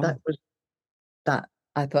was Right. that.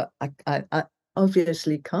 I thought, I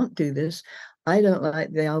obviously can't do this. I don't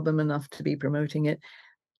like the album enough to be promoting it.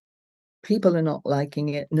 People are not liking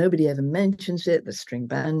it. Nobody ever mentions it. The string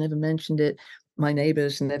band never mentioned it. My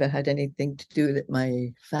neighbors never had anything to do with it.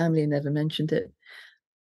 My family never mentioned it.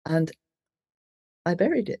 And I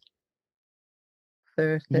buried it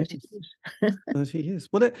for 30 years. 30 years.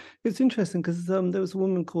 Well, it's interesting because there was a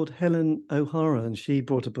woman called Helen O'Hara, and she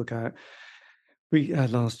brought a book out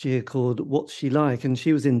last year called What's She Like? And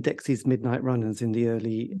she was in Dexys Midnight Runners in the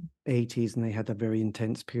early 80s, and they had a very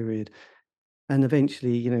intense period. And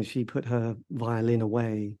eventually, you know, she put her violin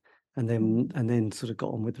away, and then sort of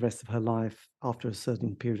got on with the rest of her life after a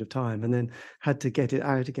certain period of time, and then had to get it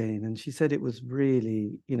out again. And she said it was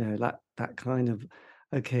really, you know, that kind of,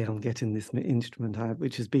 okay, I'm getting this instrument out,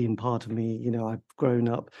 which has been part of me. You know, I've grown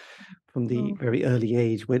up from the Oh, very early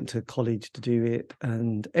age, went to college to do it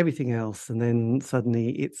and everything else, and then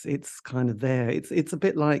suddenly it's kind of there. It's a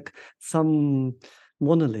bit like some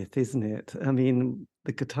monolith, isn't it? I mean,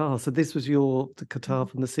 the guitar. So this was the guitar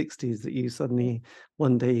from the 60s that you suddenly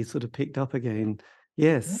one day sort of picked up again.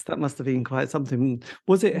 yeah. Yes, that must have been quite something.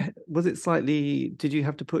 Was it slightly, did you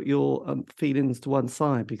have to put your feelings to one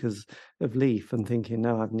side because of Leaf and thinking,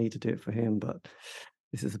 no, I need to do it for him, but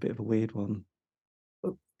this is a bit of a weird one?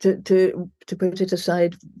 to put it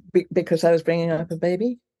aside because I was bringing up a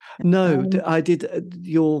baby. No, I did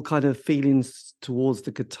your kind of feelings towards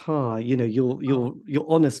the guitar, your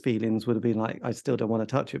honest feelings would have been like, I still don't want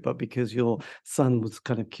to touch it, but because your son was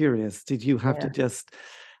kind of curious, did you have to just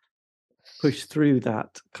push through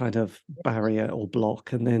that kind of barrier or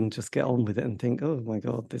block and then just get on with it and think, oh my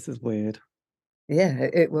God, this is weird? Yeah,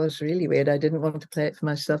 it was really weird. I didn't want to play it for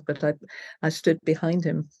myself, but I stood behind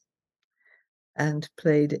him and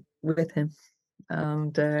played it with him,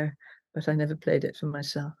 and but I never played it for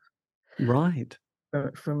myself. Right.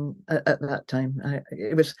 From at that time,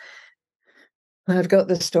 I've got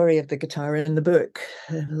the story of the guitar in the book,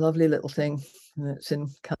 a lovely little thing that's in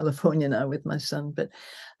California now with my son, but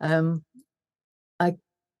I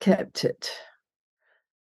kept it,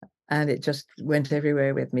 and it just went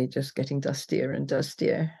everywhere with me, just getting dustier and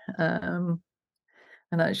dustier. And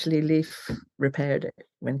actually, Leif repaired it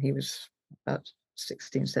when he was about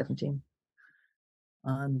 16, 17.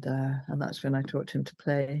 And that's when I taught him to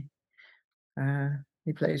play.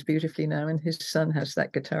 He plays beautifully now, and his son has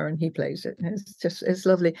that guitar and he plays it. It's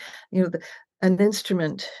lovely. An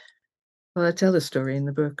instrument. Well, I tell a story in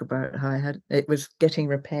the book about how it was getting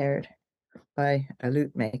repaired by a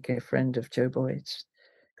lute maker, friend of Joe Boyd's,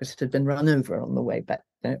 because it had been run over on the way back,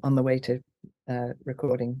 on the way to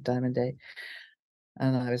recording Diamond Day,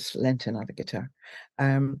 and I was lent another guitar.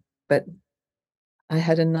 But I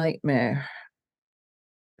had a nightmare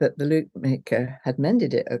that the lute maker had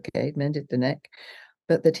mended it, okay, mended the neck,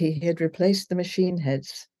 but that he had replaced the machine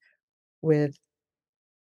heads with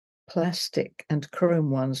plastic and chrome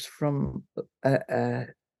ones from a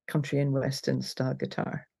country and western style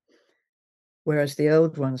guitar, whereas the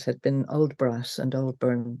old ones had been old brass and old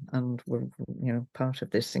bone and were, part of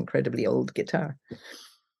this incredibly old guitar.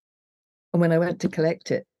 And when I went to collect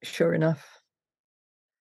it, sure enough,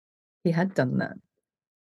 he had done that.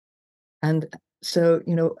 And so,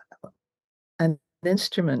 an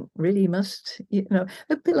instrument really must, a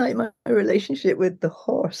bit like my relationship with the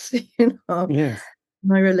horse, Yes.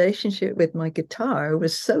 My relationship with my guitar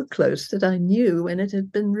was so close that I knew when it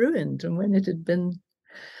had been ruined and when it had been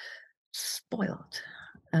spoiled.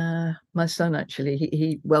 My son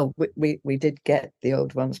actually, we did get the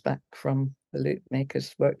old ones back from the lute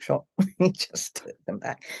maker's workshop. He just took them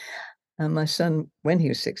back. And my son, when he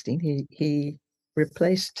was 16, he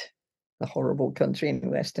replaced the horrible country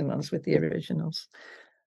and western ones with the originals.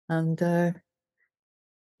 And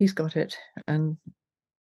he's got it. And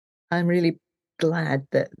I'm really glad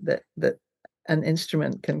that an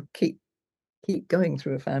instrument can keep going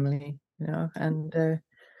through a family, and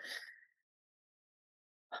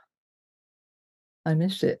I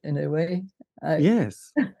miss it in a way.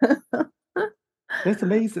 Yes. It's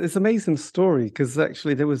amazing. It's an amazing story because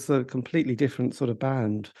actually there was a completely different sort of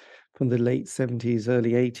band from the late 70s,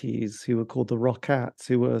 early 80s who were called the Rockettes,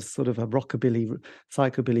 who were sort of a rockabilly,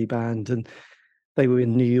 psychobilly band. And they were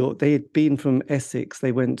in New York. They had been from Essex.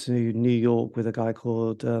 They went to New York with a guy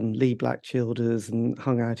called Lee Black Childers and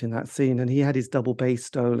hung out in that scene. And he had his double bass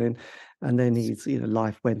stolen. And then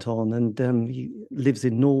life went on, and he lives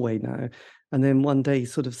in Norway now. And then one day,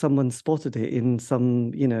 sort of someone spotted it in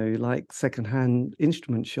some, like secondhand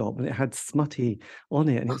instrument shop, and it had Smutty on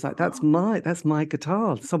it. And it was like, that's my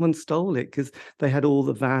guitar. Someone stole it because they had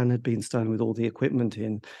the van had been stolen with all the equipment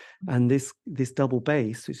in. And this double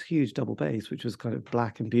bass, this huge double bass, which was kind of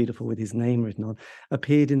black and beautiful with his name written on,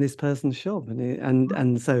 appeared in this person's shop.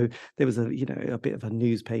 And so there was a bit of a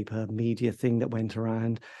newspaper media thing that went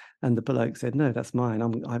around. And the bloke said, no, that's mine.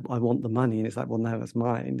 I want the money. And it's like, well, no, that's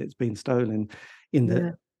mine. It's been stolen in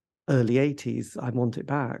the early 80s. I want it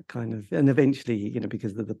back, kind of. And eventually,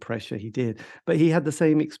 because of the pressure, he did. But he had the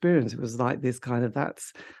same experience. It was like this kind of,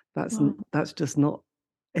 that's just not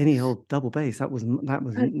any old double bass.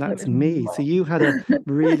 That's me. So you had a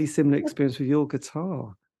really similar experience with your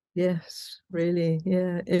guitar. Yes, really,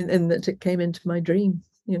 yeah. And that it came into my dream,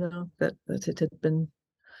 that it had been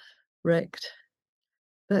wrecked.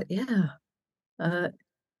 But yeah, I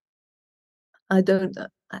don't.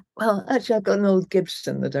 Well, actually, I've got an old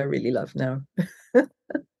Gibson that I really love now.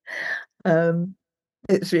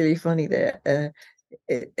 It's really funny there.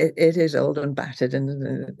 It is old and battered,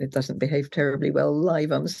 and it doesn't behave terribly well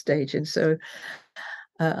live on stage. And so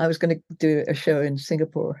I was going to do a show in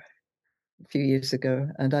Singapore a few years ago,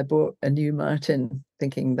 and I bought a new Martin,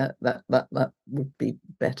 thinking that would be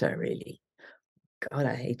better. Really, God,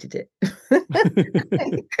 I hated it.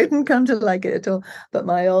 I couldn't come to like it at all. But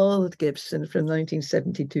my old Gibson from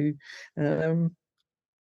 1972,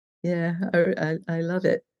 yeah, I love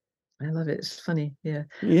it. I love it. It's funny, yeah.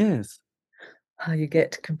 Yes. How you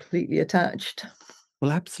get completely attached.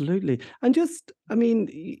 Well, absolutely. And just, I mean,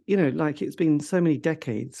 you know, like it's been so many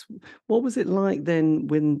decades. What was it like then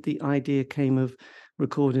when the idea came of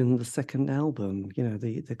recording the second album? You know,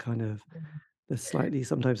 the kind of the slightly,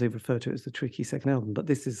 sometimes they refer to it as the tricky second album, but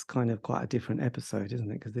this is kind of quite a different episode, isn't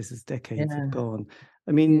it? Because this is decades have Yeah, gone.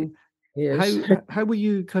 I it mean, is. how were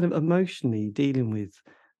you kind of emotionally dealing with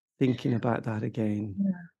thinking about that again?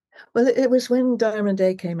 Yeah. Well, it was when Diamond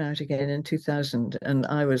Day came out again in 2000, and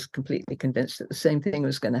I was completely convinced that the same thing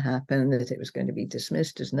was going to happen, that it was going to be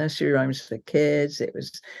dismissed as nursery rhymes for kids. It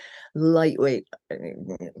was lightweight,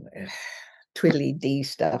 twiddly D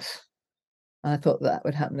stuff. I thought that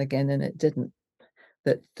would happen again, and it didn't.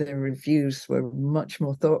 That the reviews were much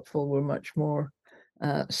more thoughtful, were much more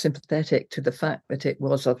sympathetic to the fact that it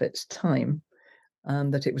was of its time,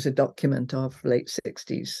 and that it was a document of late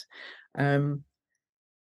 60s. Um,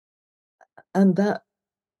 and that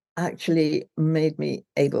actually made me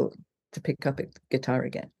able to pick up a guitar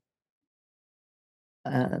again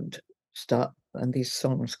and start. And these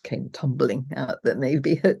songs came tumbling out that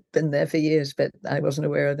maybe had been there for years, but I wasn't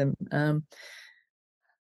aware of them.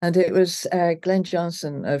 And it was Glenn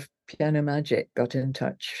Johnson of Piano Magic got in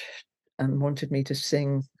touch and wanted me to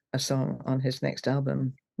sing a song on his next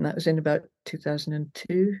album. And that was in about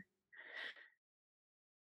 2002.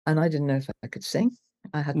 And I didn't know if I could sing.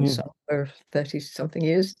 I hadn't Yeah. sung for 30 something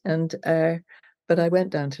years. And but I went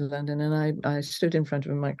down to London and I stood in front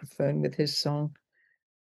of a microphone with his song,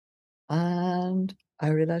 and I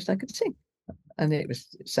realized I could sing. And it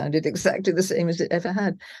sounded exactly the same as it ever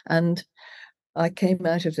had. And I came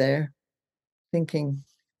out of there thinking,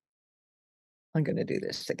 I'm going to do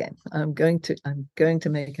this again. I'm going to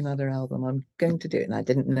make another album. I'm going to do it. And I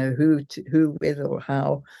didn't know who with or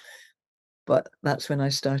how, but that's when I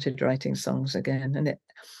started writing songs again. And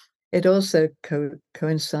it also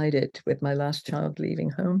coincided with my last child leaving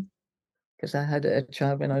home, because I had a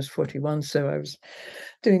child when I was 41. So I was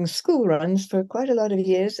doing school runs for quite a lot of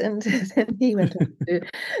years. And then he went on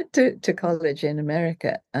to college in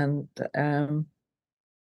America. And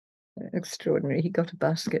extraordinary. He got a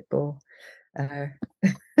basketball uh,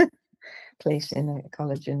 place in a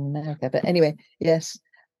college in America. But anyway, yes,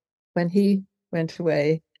 when he went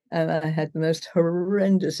away and I had the most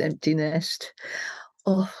horrendous empty nest,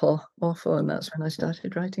 awful, awful. And that's when I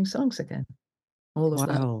started writing songs again. All of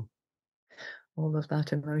that, Wow. all of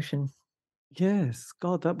that emotion. Yes.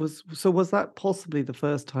 God, that was so. Was that possibly the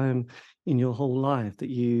first time in your whole life that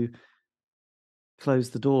you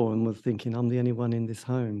closed the door and were thinking, I'm the only one in this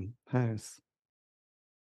house?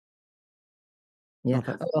 Yeah. Oh,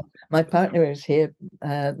 that's Oh, my partner is here,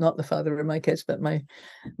 not the father of my kids, but my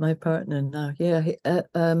partner now. Yeah.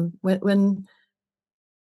 When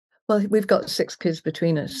well, we've got 6 kids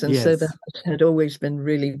between us, and so the yes. house had always been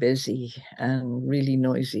really busy and really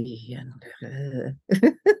noisy, and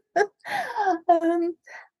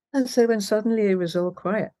and so when suddenly it was all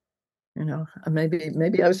quiet, and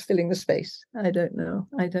maybe I was filling the space. I don't know.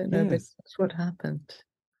 I don't know, but Yes. that's what happened.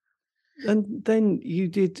 And then you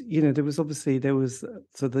did, you know, there was so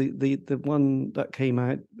the one that came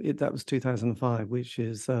out, that was 2005, which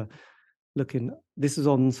is this is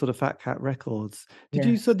on sort of Fat Cat Records. Did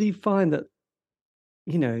you Yes. suddenly find that,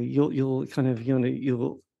 you know, your kind of, you know,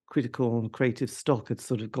 your critical and creative stock had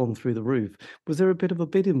sort of gone through the roof? Was there a bit of a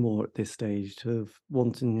bidding war at this stage of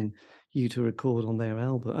wanting you to record on their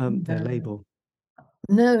album, their No, label?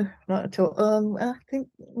 no, not at all. I think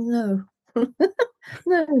no.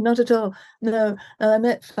 No, not at all. No, I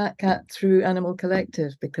met Fat Cat through Animal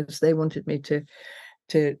Collective because they wanted me to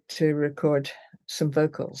record some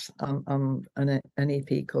vocals on an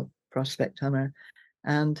EP called Prospect Hammer,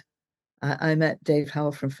 and I met Dave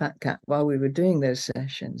Howell from Fat Cat while we were doing those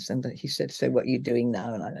sessions, and he said, "So what are you doing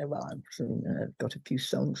now?" And I know, well, I've got a few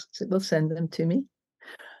songs. I said, "Well, send them to me."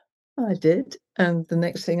 I did, and the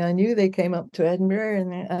next thing I knew, they came up to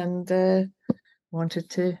Edinburgh and wanted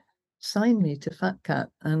to sign me to Fat Cat.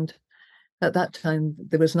 And at that time,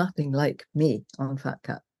 there was nothing like me on Fat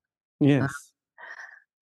Cat. Uh, Yes.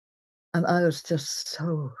 and I was just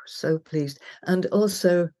so pleased. And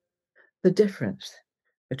also the difference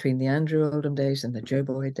between the Andrew Oldham days and the Joe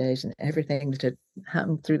Boyd days and everything that had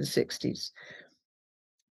happened through the 60s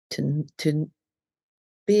to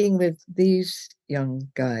being with these young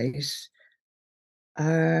guys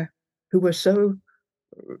who were so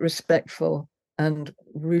respectful and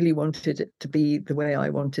really wanted it to be the way I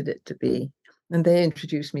wanted it to be. And they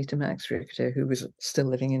introduced me to Max Richter, who was still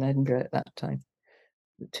living in Edinburgh at that time,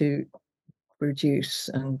 to produce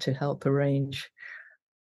and to help arrange.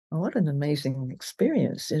 Oh, what an amazing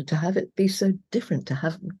experience to have it be so different,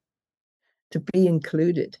 to be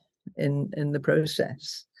included in the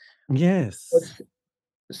process. Yes.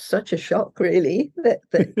 such a shock, really, that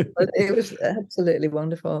but it was absolutely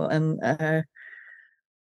wonderful. And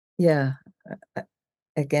yeah,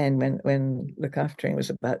 again, when Look After was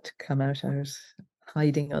about to come out, I was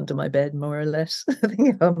hiding under my bed, more or less,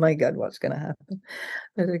 thinking, "Oh my God, what's going to happen?"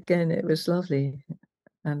 But again, it was lovely,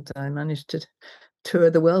 and I managed to tour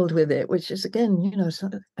the world with it, which is again,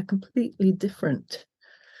 sort of a completely different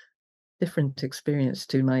experience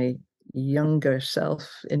to my younger self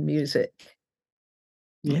in music.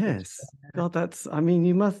 It was, Yes. God, that's, I mean,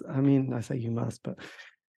 you must, I mean, I say you must, but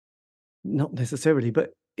not necessarily,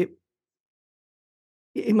 but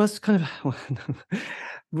it must kind of,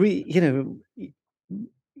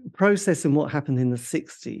 processing what happened in the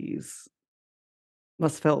 60s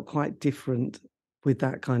must felt quite different with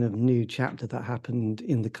that kind of new chapter that happened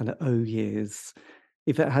in the kind of O years.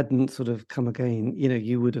 If it hadn't sort of come again,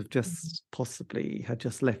 you would have just possibly had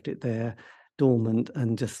just left it there dormant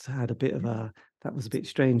and just had a bit of that was a bit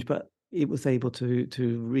strange, but it was able to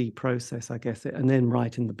reprocess, I guess, it, and then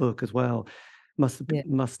write in the book as well. yeah,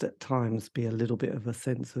 Must at times be a little bit of a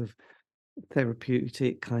sense of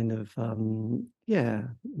therapeutic kind of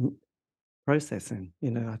processing.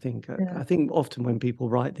 yeah, I think often when people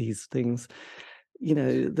write these things,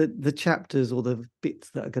 the chapters or the bits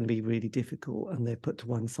that are going to be really difficult and they're put to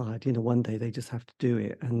one side, one day they just have to do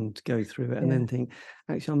it and go through it and yeah. then think,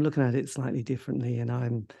 actually, I'm looking at it slightly differently and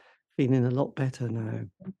I'm feeling a lot better now.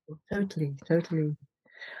 Totally, totally.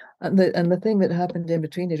 And the thing that happened in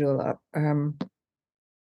between it all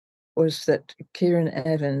was that Kieran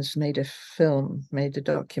Evans made a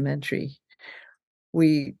documentary.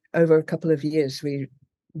 We, over a couple of years, we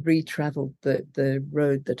re-traveled the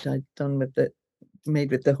road that I'd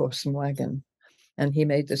made with the horse and wagon, and he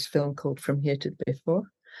made this film called From Here to Before,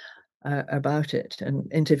 about it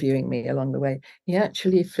and interviewing me along the way. He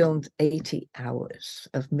actually filmed 80 hours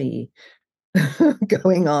of me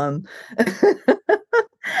going on.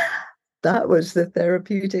 That was the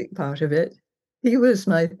therapeutic part of it. He was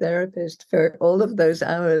my therapist for all of those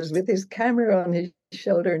hours with his camera on his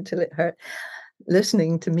shoulder until it hurt,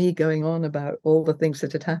 listening to me going on about all the things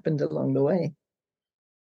that had happened along the way.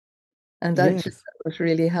 And actually, Yes. that was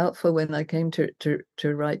really helpful when I came to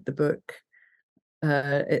write the book.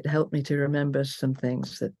 It helped me to remember some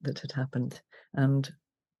things that had happened. And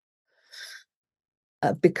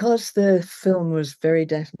because the film was very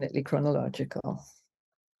definitely chronological,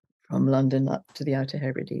 from London up to the Outer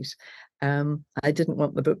Hebrides, I didn't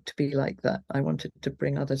want the book to be like that. I wanted to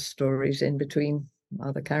bring other stories in between,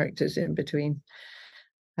 other characters in between.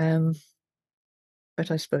 Um, but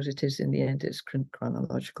I suppose it is, in the end, it's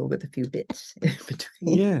chronological with a few bits in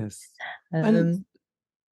between. Yes. And Um,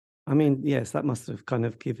 I mean, yes, that must have kind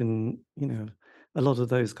of given, a lot of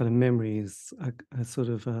those kind of memories a sort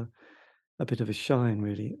of a bit of a shine,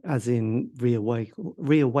 really, as in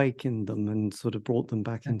reawakened them and sort of brought them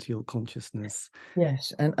back into your consciousness.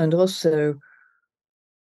 yes, and also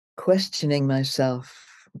questioning myself,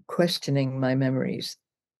 questioning my memories.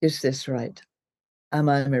 Is this right? Am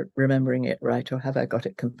I remembering it right, or have I got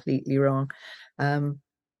it completely wrong?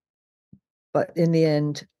 But in the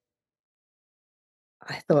end,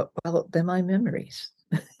 I thought, well, they're my memories,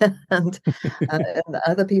 and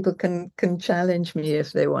other people can challenge me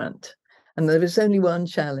if they want. And there was only one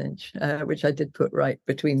challenge, which I did put right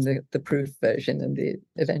between the proof version and the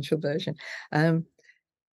eventual version.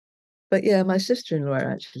 But yeah, my sister-in-law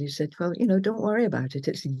actually said, well, don't worry about it.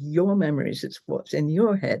 It's your memories. It's what's in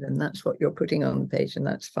your head, and that's what you're putting on the page, and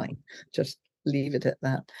that's fine. Just leave it at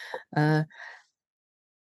that. Uh,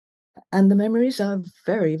 and the memories are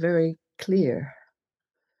very, very clear.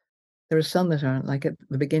 There are some that aren't, like at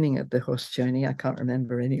the beginning of the horse journey. I can't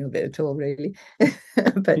remember any of it at all, really.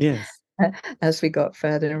 But Yes. as we got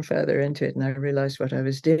further and further into it, and I realized what I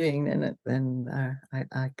was doing, then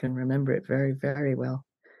I can remember it very, very well.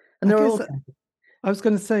 And I they're guess all I was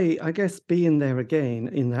going to say, I guess being there again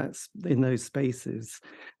in those spaces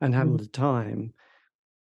and having Mhm. the time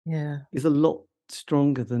Yeah, is a lot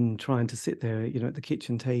stronger than trying to sit there, at the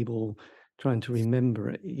kitchen table, trying to remember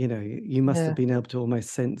it. You must have yeah, been able to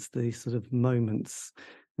almost sense the sort of moments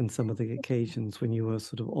and some of the occasions when you were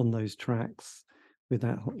sort of on those tracks with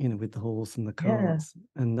that, with the horse and the yeah. carts,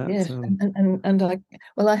 and that's Yes, and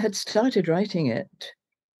I had started writing it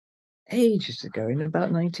ages ago, in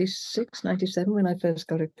about 96, 97, when I first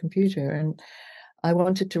got a computer, and I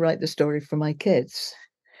wanted to write the story for my kids.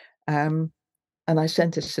 Um, and I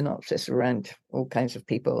sent a synopsis around all kinds of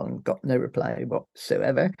people and got no reply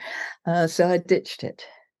whatsoever. So I ditched it.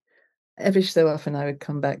 Every so often I would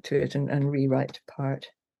come back to it and rewrite part.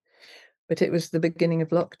 But it was the beginning of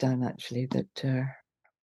lockdown actually that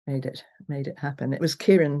made it happen. It was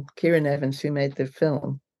Kieran Evans who made the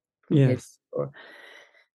film. here Yes. before.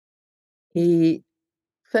 He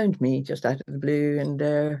phoned me just out of the blue,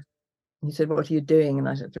 and he said, "What are you doing?" And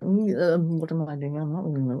I said, "What am I doing?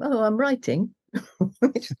 I'm writing,"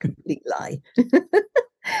 which is a complete lie.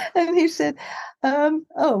 And he said,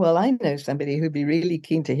 "Oh, well, I know somebody who'd be really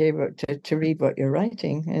keen to hear to read what you're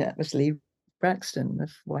writing." And that was Lee Braxton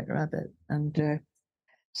of White Rabbit. And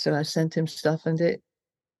so I sent him stuff, and it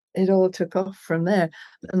all took off from there.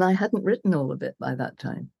 And I hadn't written all of it by that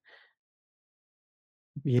time.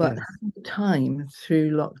 But Yes. having time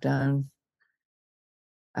through lockdown,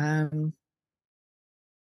 um,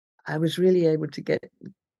 I was really able to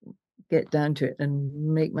get down to it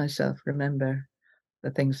and make myself remember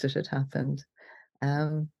the things that had happened.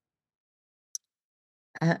 Um,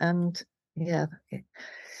 and yeah,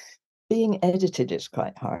 being edited is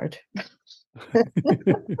quite hard.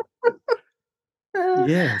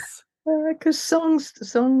 Yes. Because song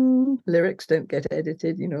lyrics don't get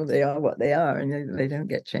edited, they are what they are, and they don't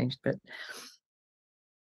get changed. But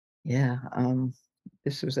yeah,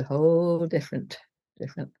 this was a whole different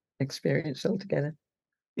experience altogether.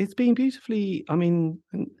 It's been beautifully. I mean,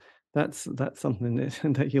 and that's something that,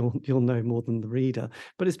 that you'll know more than the reader.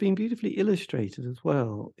 But it's been beautifully illustrated as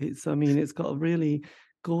well. I mean, it's got a really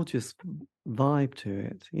gorgeous vibe to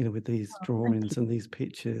it. You know, with these Thank drawings you. and these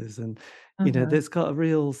pictures, and Uh-huh. there's got a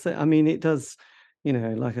real. I mean, it does.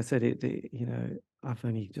 Like I said, I've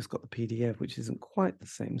only just got the PDF, which isn't quite the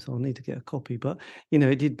same, so I'll need to get a copy. But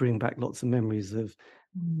it did bring back lots of memories of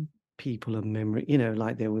Mm. people and memory,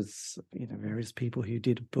 like there was, various people who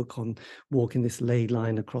did a book on walking this ley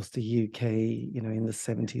line across the UK, in the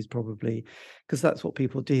 70s probably, because that's what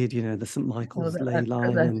people did, the St. Well, Michael's ley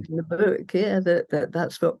line, that's and in the book, yeah,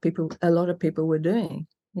 that's what a lot of people were doing.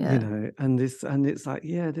 Yeah. and it's like,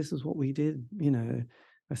 yeah, this is what we did,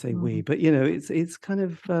 I say we, Mm. but it's kind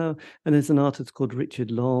of and there's an artist called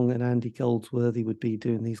Richard Long, and Andy Goldsworthy would be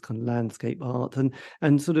doing these kind of landscape art, and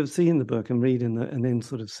sort of seeing the book and reading the, and then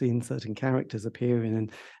sort of seeing certain characters appearing,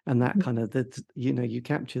 and that kind of, that you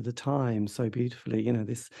capture the time so beautifully.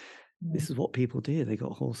 This is what people did. They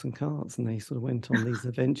got horse and carts, and they sort of went on these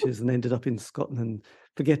adventures and ended up in Scotland,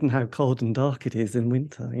 forgetting how cold and dark it is in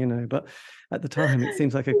winter, But at the time, it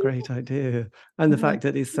seems like a great idea, and the Yeah. fact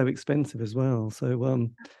that it's so expensive as well. So,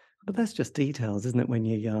 but that's just details, isn't it? When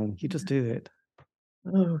you're young, you just do it.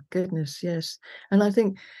 Oh, goodness, yes. And I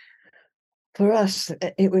think for us,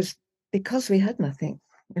 it was because we had nothing.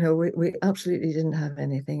 We absolutely didn't have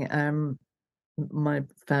anything. My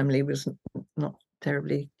family was not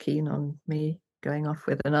terribly keen on me going off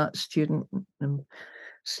with an art student and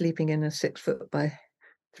sleeping in a 6 foot by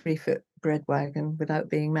 3 foot bread wagon without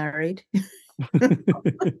being married.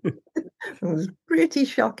 It was pretty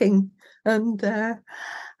shocking, and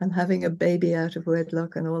having a baby out of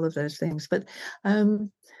wedlock and all of those things. But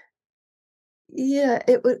yeah,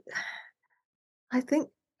 it would. I think.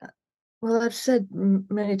 Well, I've said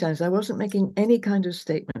many times I wasn't making any kind of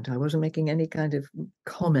statement. I wasn't making any kind of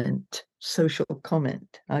comment, social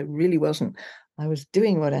comment. I really wasn't. I was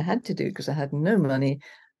doing what I had to do because I had no money,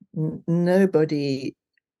 nobody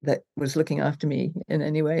that was looking after me in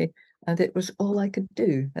any way, and it was all I could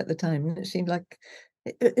do at the time. And it seemed like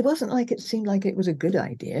it wasn't like it seemed like it was a good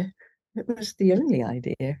idea. It was the only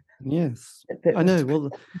idea Yes, that I was know.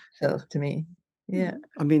 Well, itself to me. Yeah.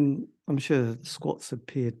 I mean, I'm sure squats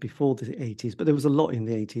appeared before the 80s, but there was a lot in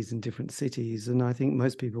the 80s in different cities. And I think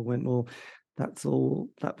most people went, well, that's all,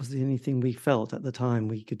 that was the only thing we felt at the time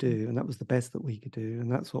we could do. And that was the best that we could do.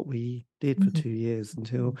 And that's what we did for Mhm. 2 years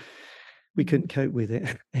until we couldn't cope with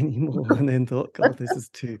it anymore, and then thought, God, this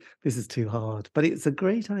is too hard. But it's a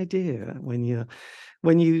great idea when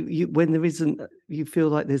when there isn't, you feel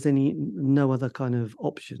like there's no other kind of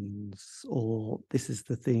options, or this is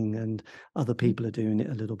the thing, and other people are doing it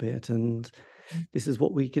a little bit, and this is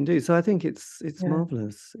what we can do. So I think it's Yeah.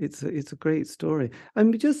 marvelous. It's a great story.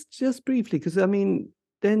 And just briefly, because I mean,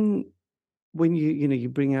 then when you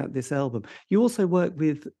bring out this album, you also work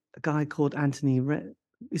with a guy called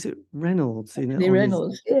is it Reynolds, Anthony on his.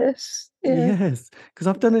 Reynolds, yes, yeah, Yes, because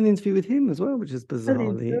I've done an interview with him as well, which is really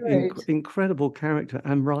bizarrely great. incredible character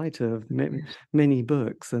and writer of Yes, many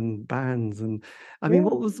books and bands. And I mean, yeah.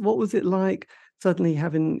 what was it like suddenly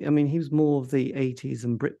having? I mean, he was more of the 80s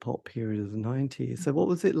and Britpop period of the 90s. So what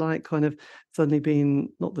was it like, kind of suddenly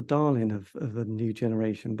being not the darling of a new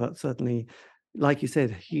generation, but certainly, like you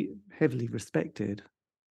said, heavily respected?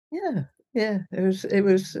 Yeah, yeah, it was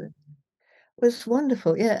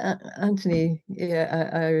wonderful. Yeah, Anthony,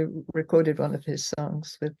 yeah, I recorded one of his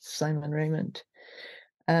songs with Simon Raymond.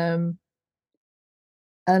 Um,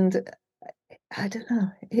 and I don't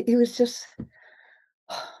know, he was just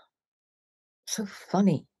so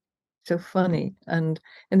funny. so funny. And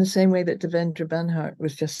in the same way that Devendra Banhart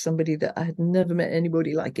was just somebody that I had never met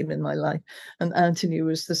anybody like him in my life. And Anthony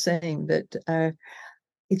was the same, that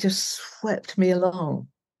he just swept me along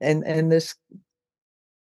in this,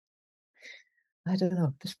 I don't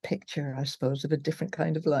know, this picture, I suppose, of a different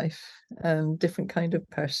kind of life and different kind of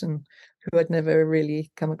person who I'd never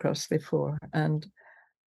really come across before. And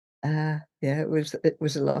yeah, it was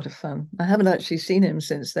a lot of fun. I haven't actually seen him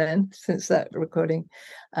since then, since that recording.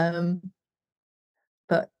 But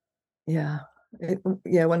yeah,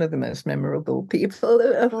 yeah, one of the most memorable people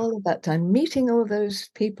of all of that time, meeting all those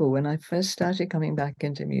people when I first started coming back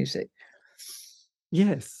into music.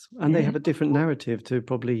 Yes, and they Yeah. have a different narrative to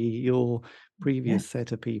probably your previous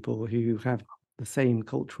set of people who have the same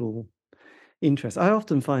cultural interest. I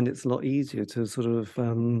often find it's a lot easier to sort of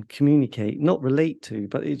communicate, not relate to,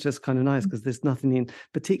 but it's just kind of nice because there's nothing in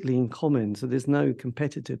particularly in common. So there's no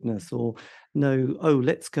competitiveness or no, oh,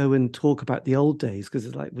 let's go and talk about the old days because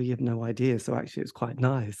it's like we have no idea. So actually, it's quite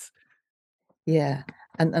nice. Yeah,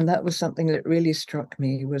 and that was something that really struck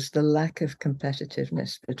me, was the lack of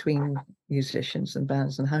competitiveness between musicians and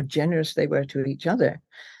bands and how generous they were to each other,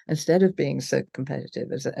 instead of being so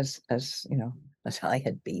competitive as you know, as I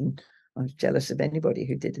had been. I was jealous of anybody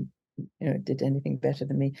who did anything better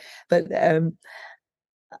than me. But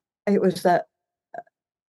it was that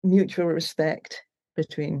mutual respect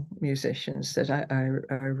between musicians that I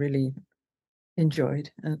really enjoyed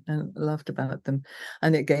and loved about them,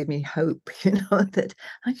 and it gave me hope, that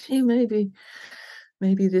actually maybe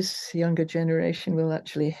this younger generation will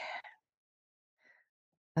actually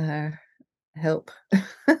help.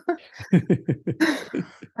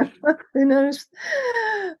 Who knows?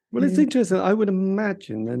 Well, it's interesting. I would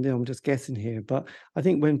imagine, and I'm just guessing here, but I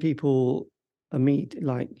think when people meet,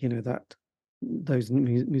 like, those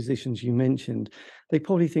musicians you mentioned, they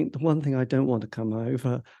probably think the one thing I don't want to come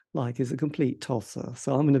over like is a complete tosser.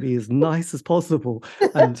 So I'm going to be as nice as possible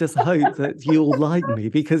and just hope that you'll like me,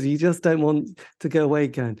 because you just don't want to go away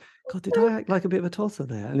going, God, did I act like a bit of a tosser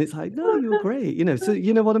there? And it's like, no, you're great. So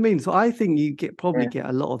you know what I mean? So I think you probably get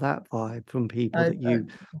a lot of that vibe from people that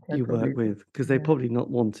you work with, because they're probably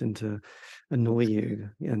not wanting to annoy you.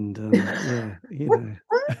 And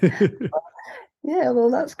Yeah, well,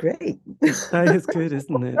 that's great. That is good,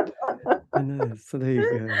 isn't it? I know. So there you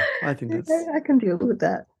go. I think that's I can deal with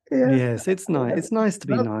that. Yeah. yes, it's nice. It's nice to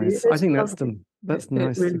be Lovely. nice. I It's think lovely. that's It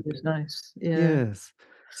nice really to is nice. Yeah. yes.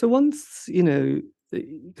 So once,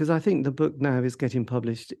 because I think the book now is getting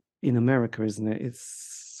published in America, isn't it?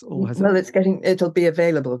 It's or has Well, it it'll be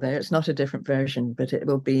available there. It's not a different version, but it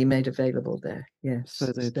will be made available there. Yes.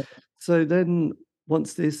 so then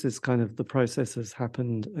once this is kind of the process has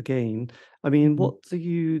happened again, I mean, what do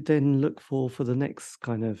you then look for the next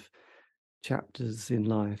kind of chapters in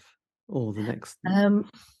life, or the next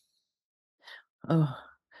Oh,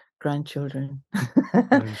 grandchildren. Well,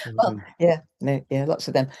 grandchildren? yeah, no, yeah, lots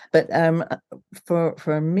of them. But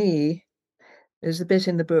for me, there's a bit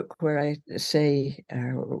in the book where I say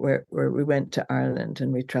where we went to Ireland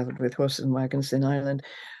and we travelled with horses and wagons in Ireland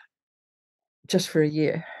just for a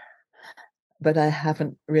year. But I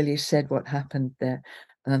haven't really said what happened there.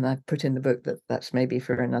 And I've put in the book that that's maybe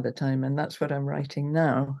for another time. And that's what I'm writing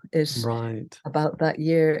now, is Right. about that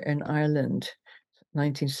year in Ireland,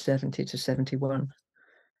 1970 to 71.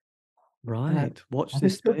 Right. Watch I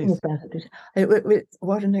this was talking space. about it.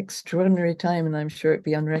 What an extraordinary time, and I'm sure it'd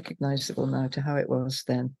be unrecognizable now to how it was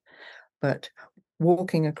then. But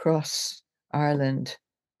walking across Ireland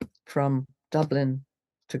from Dublin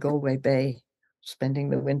to Galway Bay,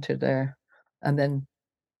 spending the winter there, and then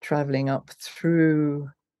traveling up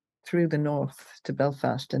through the north to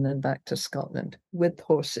Belfast and then back to Scotland with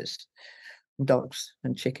horses, and dogs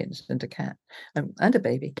and chickens and a cat and a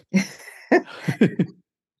baby.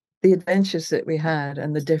 The adventures that we had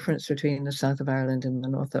and the difference between the south of Ireland and the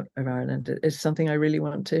north of Ireland is something I really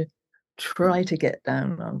want to try to get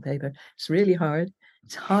down on paper. It's really hard.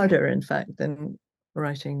 It's harder, in fact, than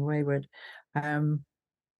writing Wayward,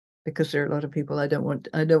 because there are a lot of people I don't want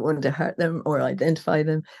to hurt them or identify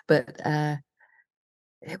them. But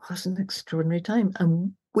it was an extraordinary time,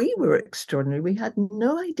 and we were extraordinary. We had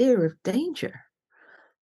no idea of danger.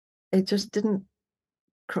 It just didn't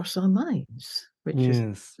cross our minds, which is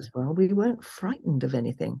Yes. as well. We weren't frightened of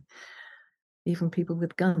anything, even people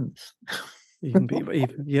with guns. Even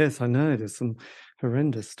yes, I know. There's some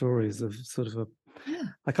horrendous stories of sort of Yeah.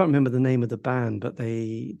 I can't remember the name of the band, but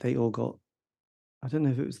they all got, I don't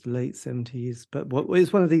know if it was the late 70s, but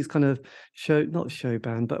it's one of these kind of not show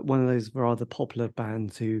band, but one of those rather popular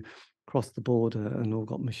bands who crossed the border and all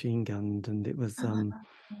got machine gunned, and it was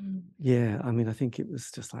Mm. yeah, I mean, I think it was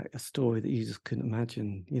just like a story that you just couldn't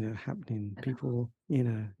imagine, happening. People,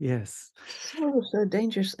 yes. So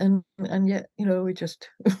dangerous, and yet, we just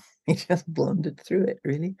we just blundered through it,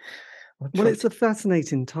 really. Or Well, tried it's to. a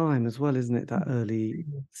fascinating time as well, isn't it? That early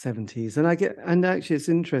 70s. And actually it's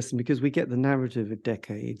interesting because we get the narrative of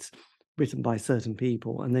decades written by certain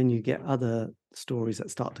people, and then you get other stories that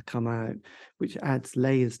start to come out, which adds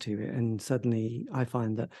layers to it. And suddenly I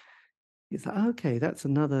find that it's like, okay, that's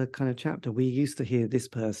another kind of chapter. We used to hear this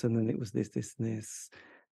person and it was this, this, and this,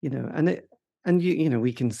 and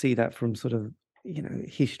we can see that from sort of,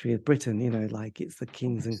 history of Britain, like it's the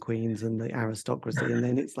kings and queens and the aristocracy. And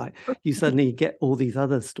then it's like you suddenly get all these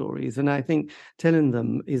other stories. And I think telling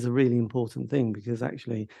them is a really important thing because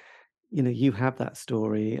actually, you have that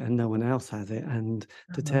story and no one else has it. And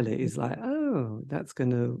to tell it is like, oh, that's going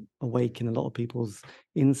to awaken a lot of people's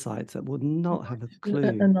insights that would not have a clue.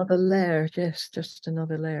 Another layer, yes, just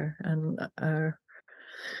another layer. And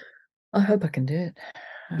I hope I can do it.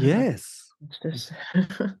 Yes. It's just,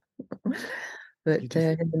 You but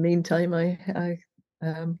just in the meantime, I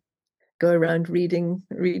go around reading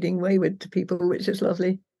Wayward to people, which is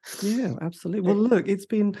lovely. Yeah, absolutely. Well, look, it's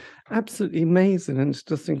been absolutely amazing, and it's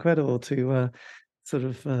just incredible to sort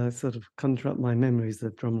of conjure up my memories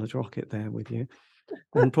of Drumler's Rocket there with you,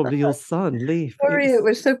 and probably your son, Leaf. Sorry, it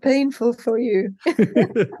was so painful for you.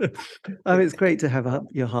 Oh, it's great to have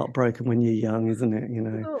your heart broken when you're young, isn't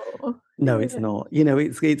it? Oh, No, yeah. it's not.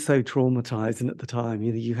 It's so traumatizing at the time.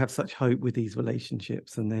 You have such hope with these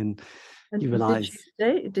relationships, and then And you did realize. she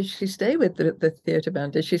stay? Did she stay with the theatre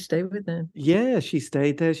band? Did she stay with them? Yeah, she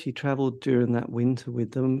stayed there. She traveled during that winter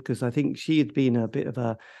with them because I think she had been a bit of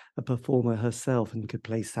a performer herself and could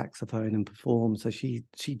play saxophone and perform. So she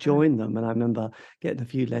joined them, and I remember getting a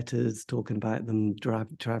few letters talking about them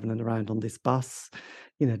traveling around on this bus,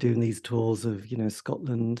 doing these tours of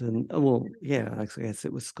Scotland and well, yeah, I guess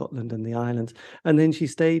it was Scotland and the islands. And then she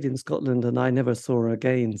stayed in Scotland, and I never saw her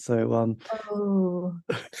again. So Oh,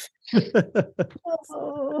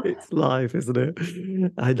 oh. it's life, isn't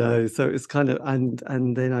it? I know. So it's kind of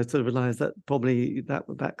and then I sort of realized that probably that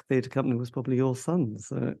theatre company was probably your son.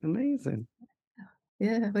 So amazing.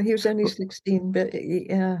 Yeah, well, he was only 16, but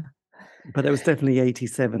yeah. But it was definitely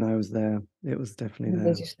 87 I was there. It was definitely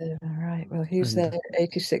there. 87, right. Well, he was And there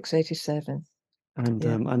 86, 87. and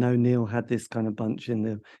Yeah. I know Neil had this kind of bunch in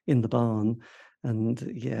the barn, and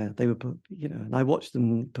yeah, they were and I watched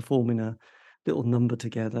them performing a little number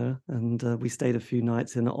together, and we stayed a few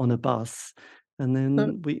nights on a bus, and Oh,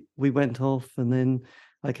 then we went off, and then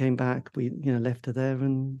I came back. We left her there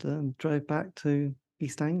and drove back to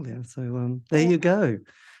East Anglia. So there you go.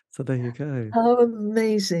 So there you go. how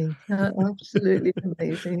amazing. How absolutely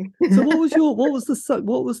amazing. So what was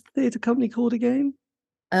the theatre company called again?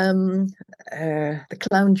 Um, the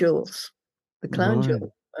Clown Jewels. The Clown Right.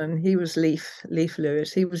 Jewels. And he was Leaf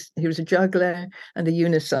Lewis. He was a juggler and a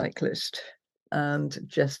unicyclist and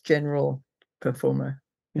just general performer.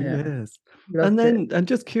 Yeah. Yes. And Loved it. then I'm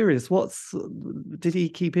just curious, did he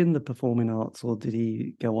keep in the performing arts or did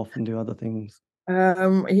he go off and do other things?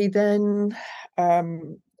 He then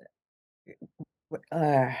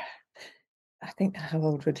uh, I think how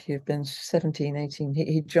old would he have been? 17, 18.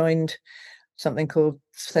 He joined something called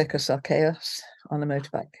Circus Archaeos on a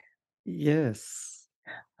motorbike Yes.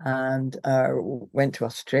 and went to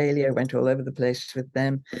Australia, went all over the place with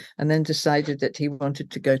them, and then decided that he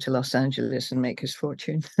wanted to go to Los Angeles and make his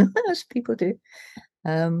fortune, as people do.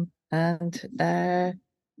 And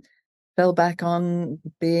fell back on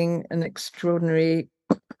being an extraordinary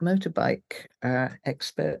motorbike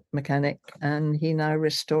expert mechanic, and he now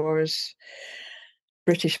restores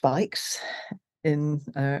British bikes in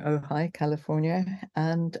Ojai, California,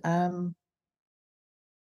 and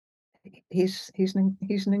he's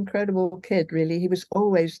an incredible kid. Really,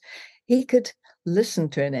 he could listen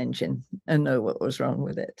to an engine and know what was wrong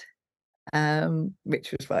with it,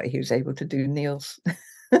 which was why he was able to do Neil's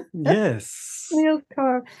Yes. Neil's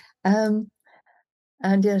car. And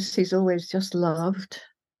yes, he's always just loved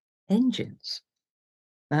engines.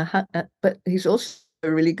 But he's also a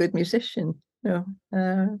really good musician,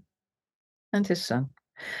 and his son.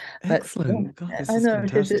 But yeah, Excellent. God, this I is know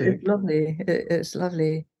it's fantastic. lovely. It's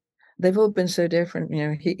lovely. They've all been so different.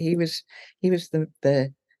 He was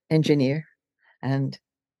the engineer, and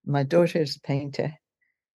my daughter is a painter,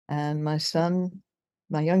 and my son,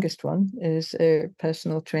 my youngest one, is a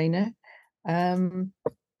personal trainer.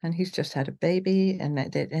 And he's just had a baby, and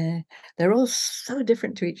they're all so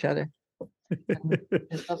different to each other.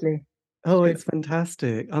 It's lovely. It's Oh, really. it's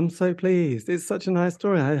fantastic. I'm so pleased. It's such a nice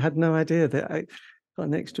story. I had no idea that Got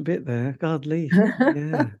an extra bit there. God, Leaf.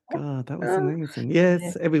 Yeah, God, that was amazing.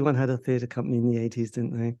 Yes, everyone had a theatre company in the 80s,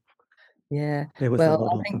 didn't they? Yeah. There was a Well,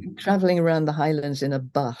 lot I of them. think traveling around the Highlands in a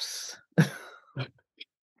bus.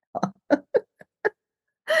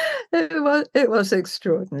 It was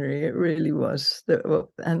extraordinary. It really was.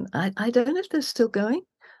 And I don't know if they're still going.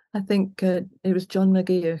 I think it was John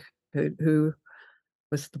McGee who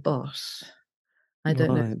was the boss. I don't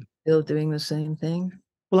know if Right. he's still doing the same thing.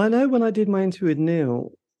 Well, I know when I did my interview with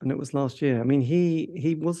Neil, and it was last year. I mean,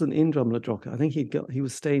 he wasn't in Drumladrocker. I think he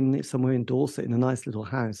was staying somewhere in Dorset in a nice little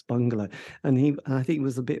house bungalow, and I think he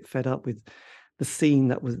was a bit fed up with the scene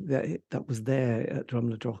that was there at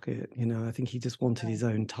Drumladrocker. You know, I think he just wanted his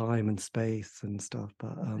own time and space and stuff.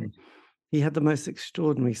 But Right. he had the most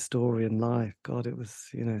extraordinary story in life. God, it was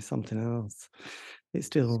something else. It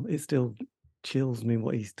still chills me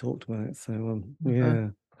what he's talked about. So Uh-huh. yeah.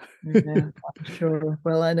 Yeah, I'm sure.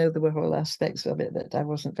 Well, I know there were whole aspects of it that I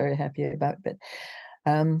wasn't very happy about, but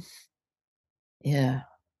um, yeah.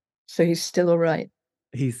 So he's still all right.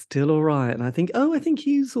 He's still all right, and I think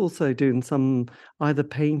he's also doing some either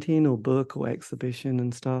painting or book or exhibition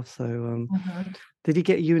and stuff. So, Uh-huh. did he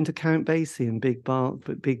get you into Count Basie and big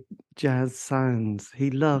jazz sounds? He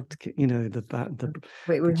loved, the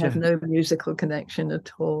We have jazz. no musical connection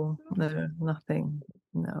at all. No, nothing.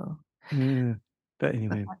 No. Yeah, but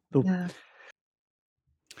anyway, Yeah.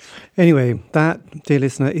 Anyway, that, dear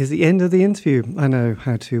listener, is the end of the interview. I know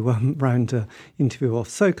how to round an interview off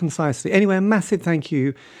so concisely. Anyway, a massive thank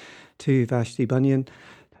you to Vashti Bunyan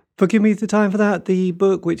for giving me the time for that. The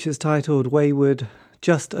book, which is titled Wayward,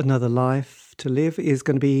 Just Another Life to Live, is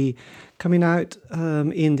going to be coming out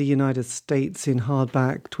in the United States in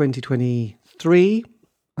hardback 2023.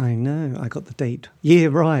 I know, I got the year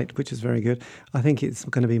right, which is very good. I think it's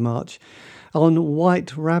going to be March on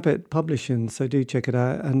White Rabbit Publishing, so do check it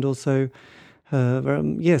out. And also,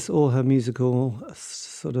 all her musical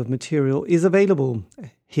sort of material is available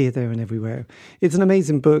here, there, and everywhere. It's an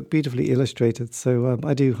amazing book, beautifully illustrated, so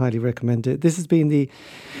I do highly recommend it. This has been the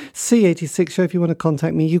C86 Show. If you want to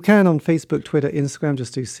contact me, you can on Facebook, Twitter, Instagram,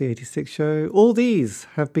 just do C86 Show. All these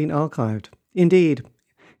have been archived.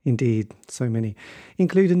 Indeed, so many,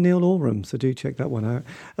 including Neil Oram, so do check that one out.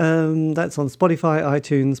 That's on Spotify,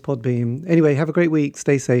 iTunes, Podbean. Anyway, have a great week.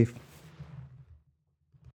 Stay safe.